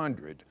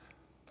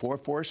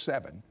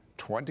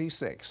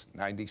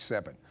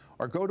 1-800-447-2697.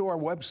 Or go to our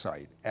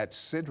website at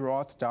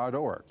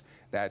sidroth.org.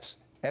 That's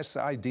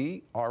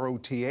SIDROTH.org.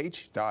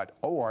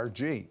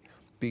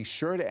 Be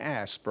sure to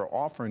ask for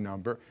offer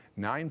number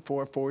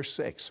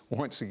 9446.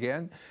 Once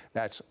again,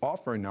 that's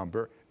offer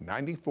number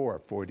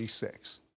 9446.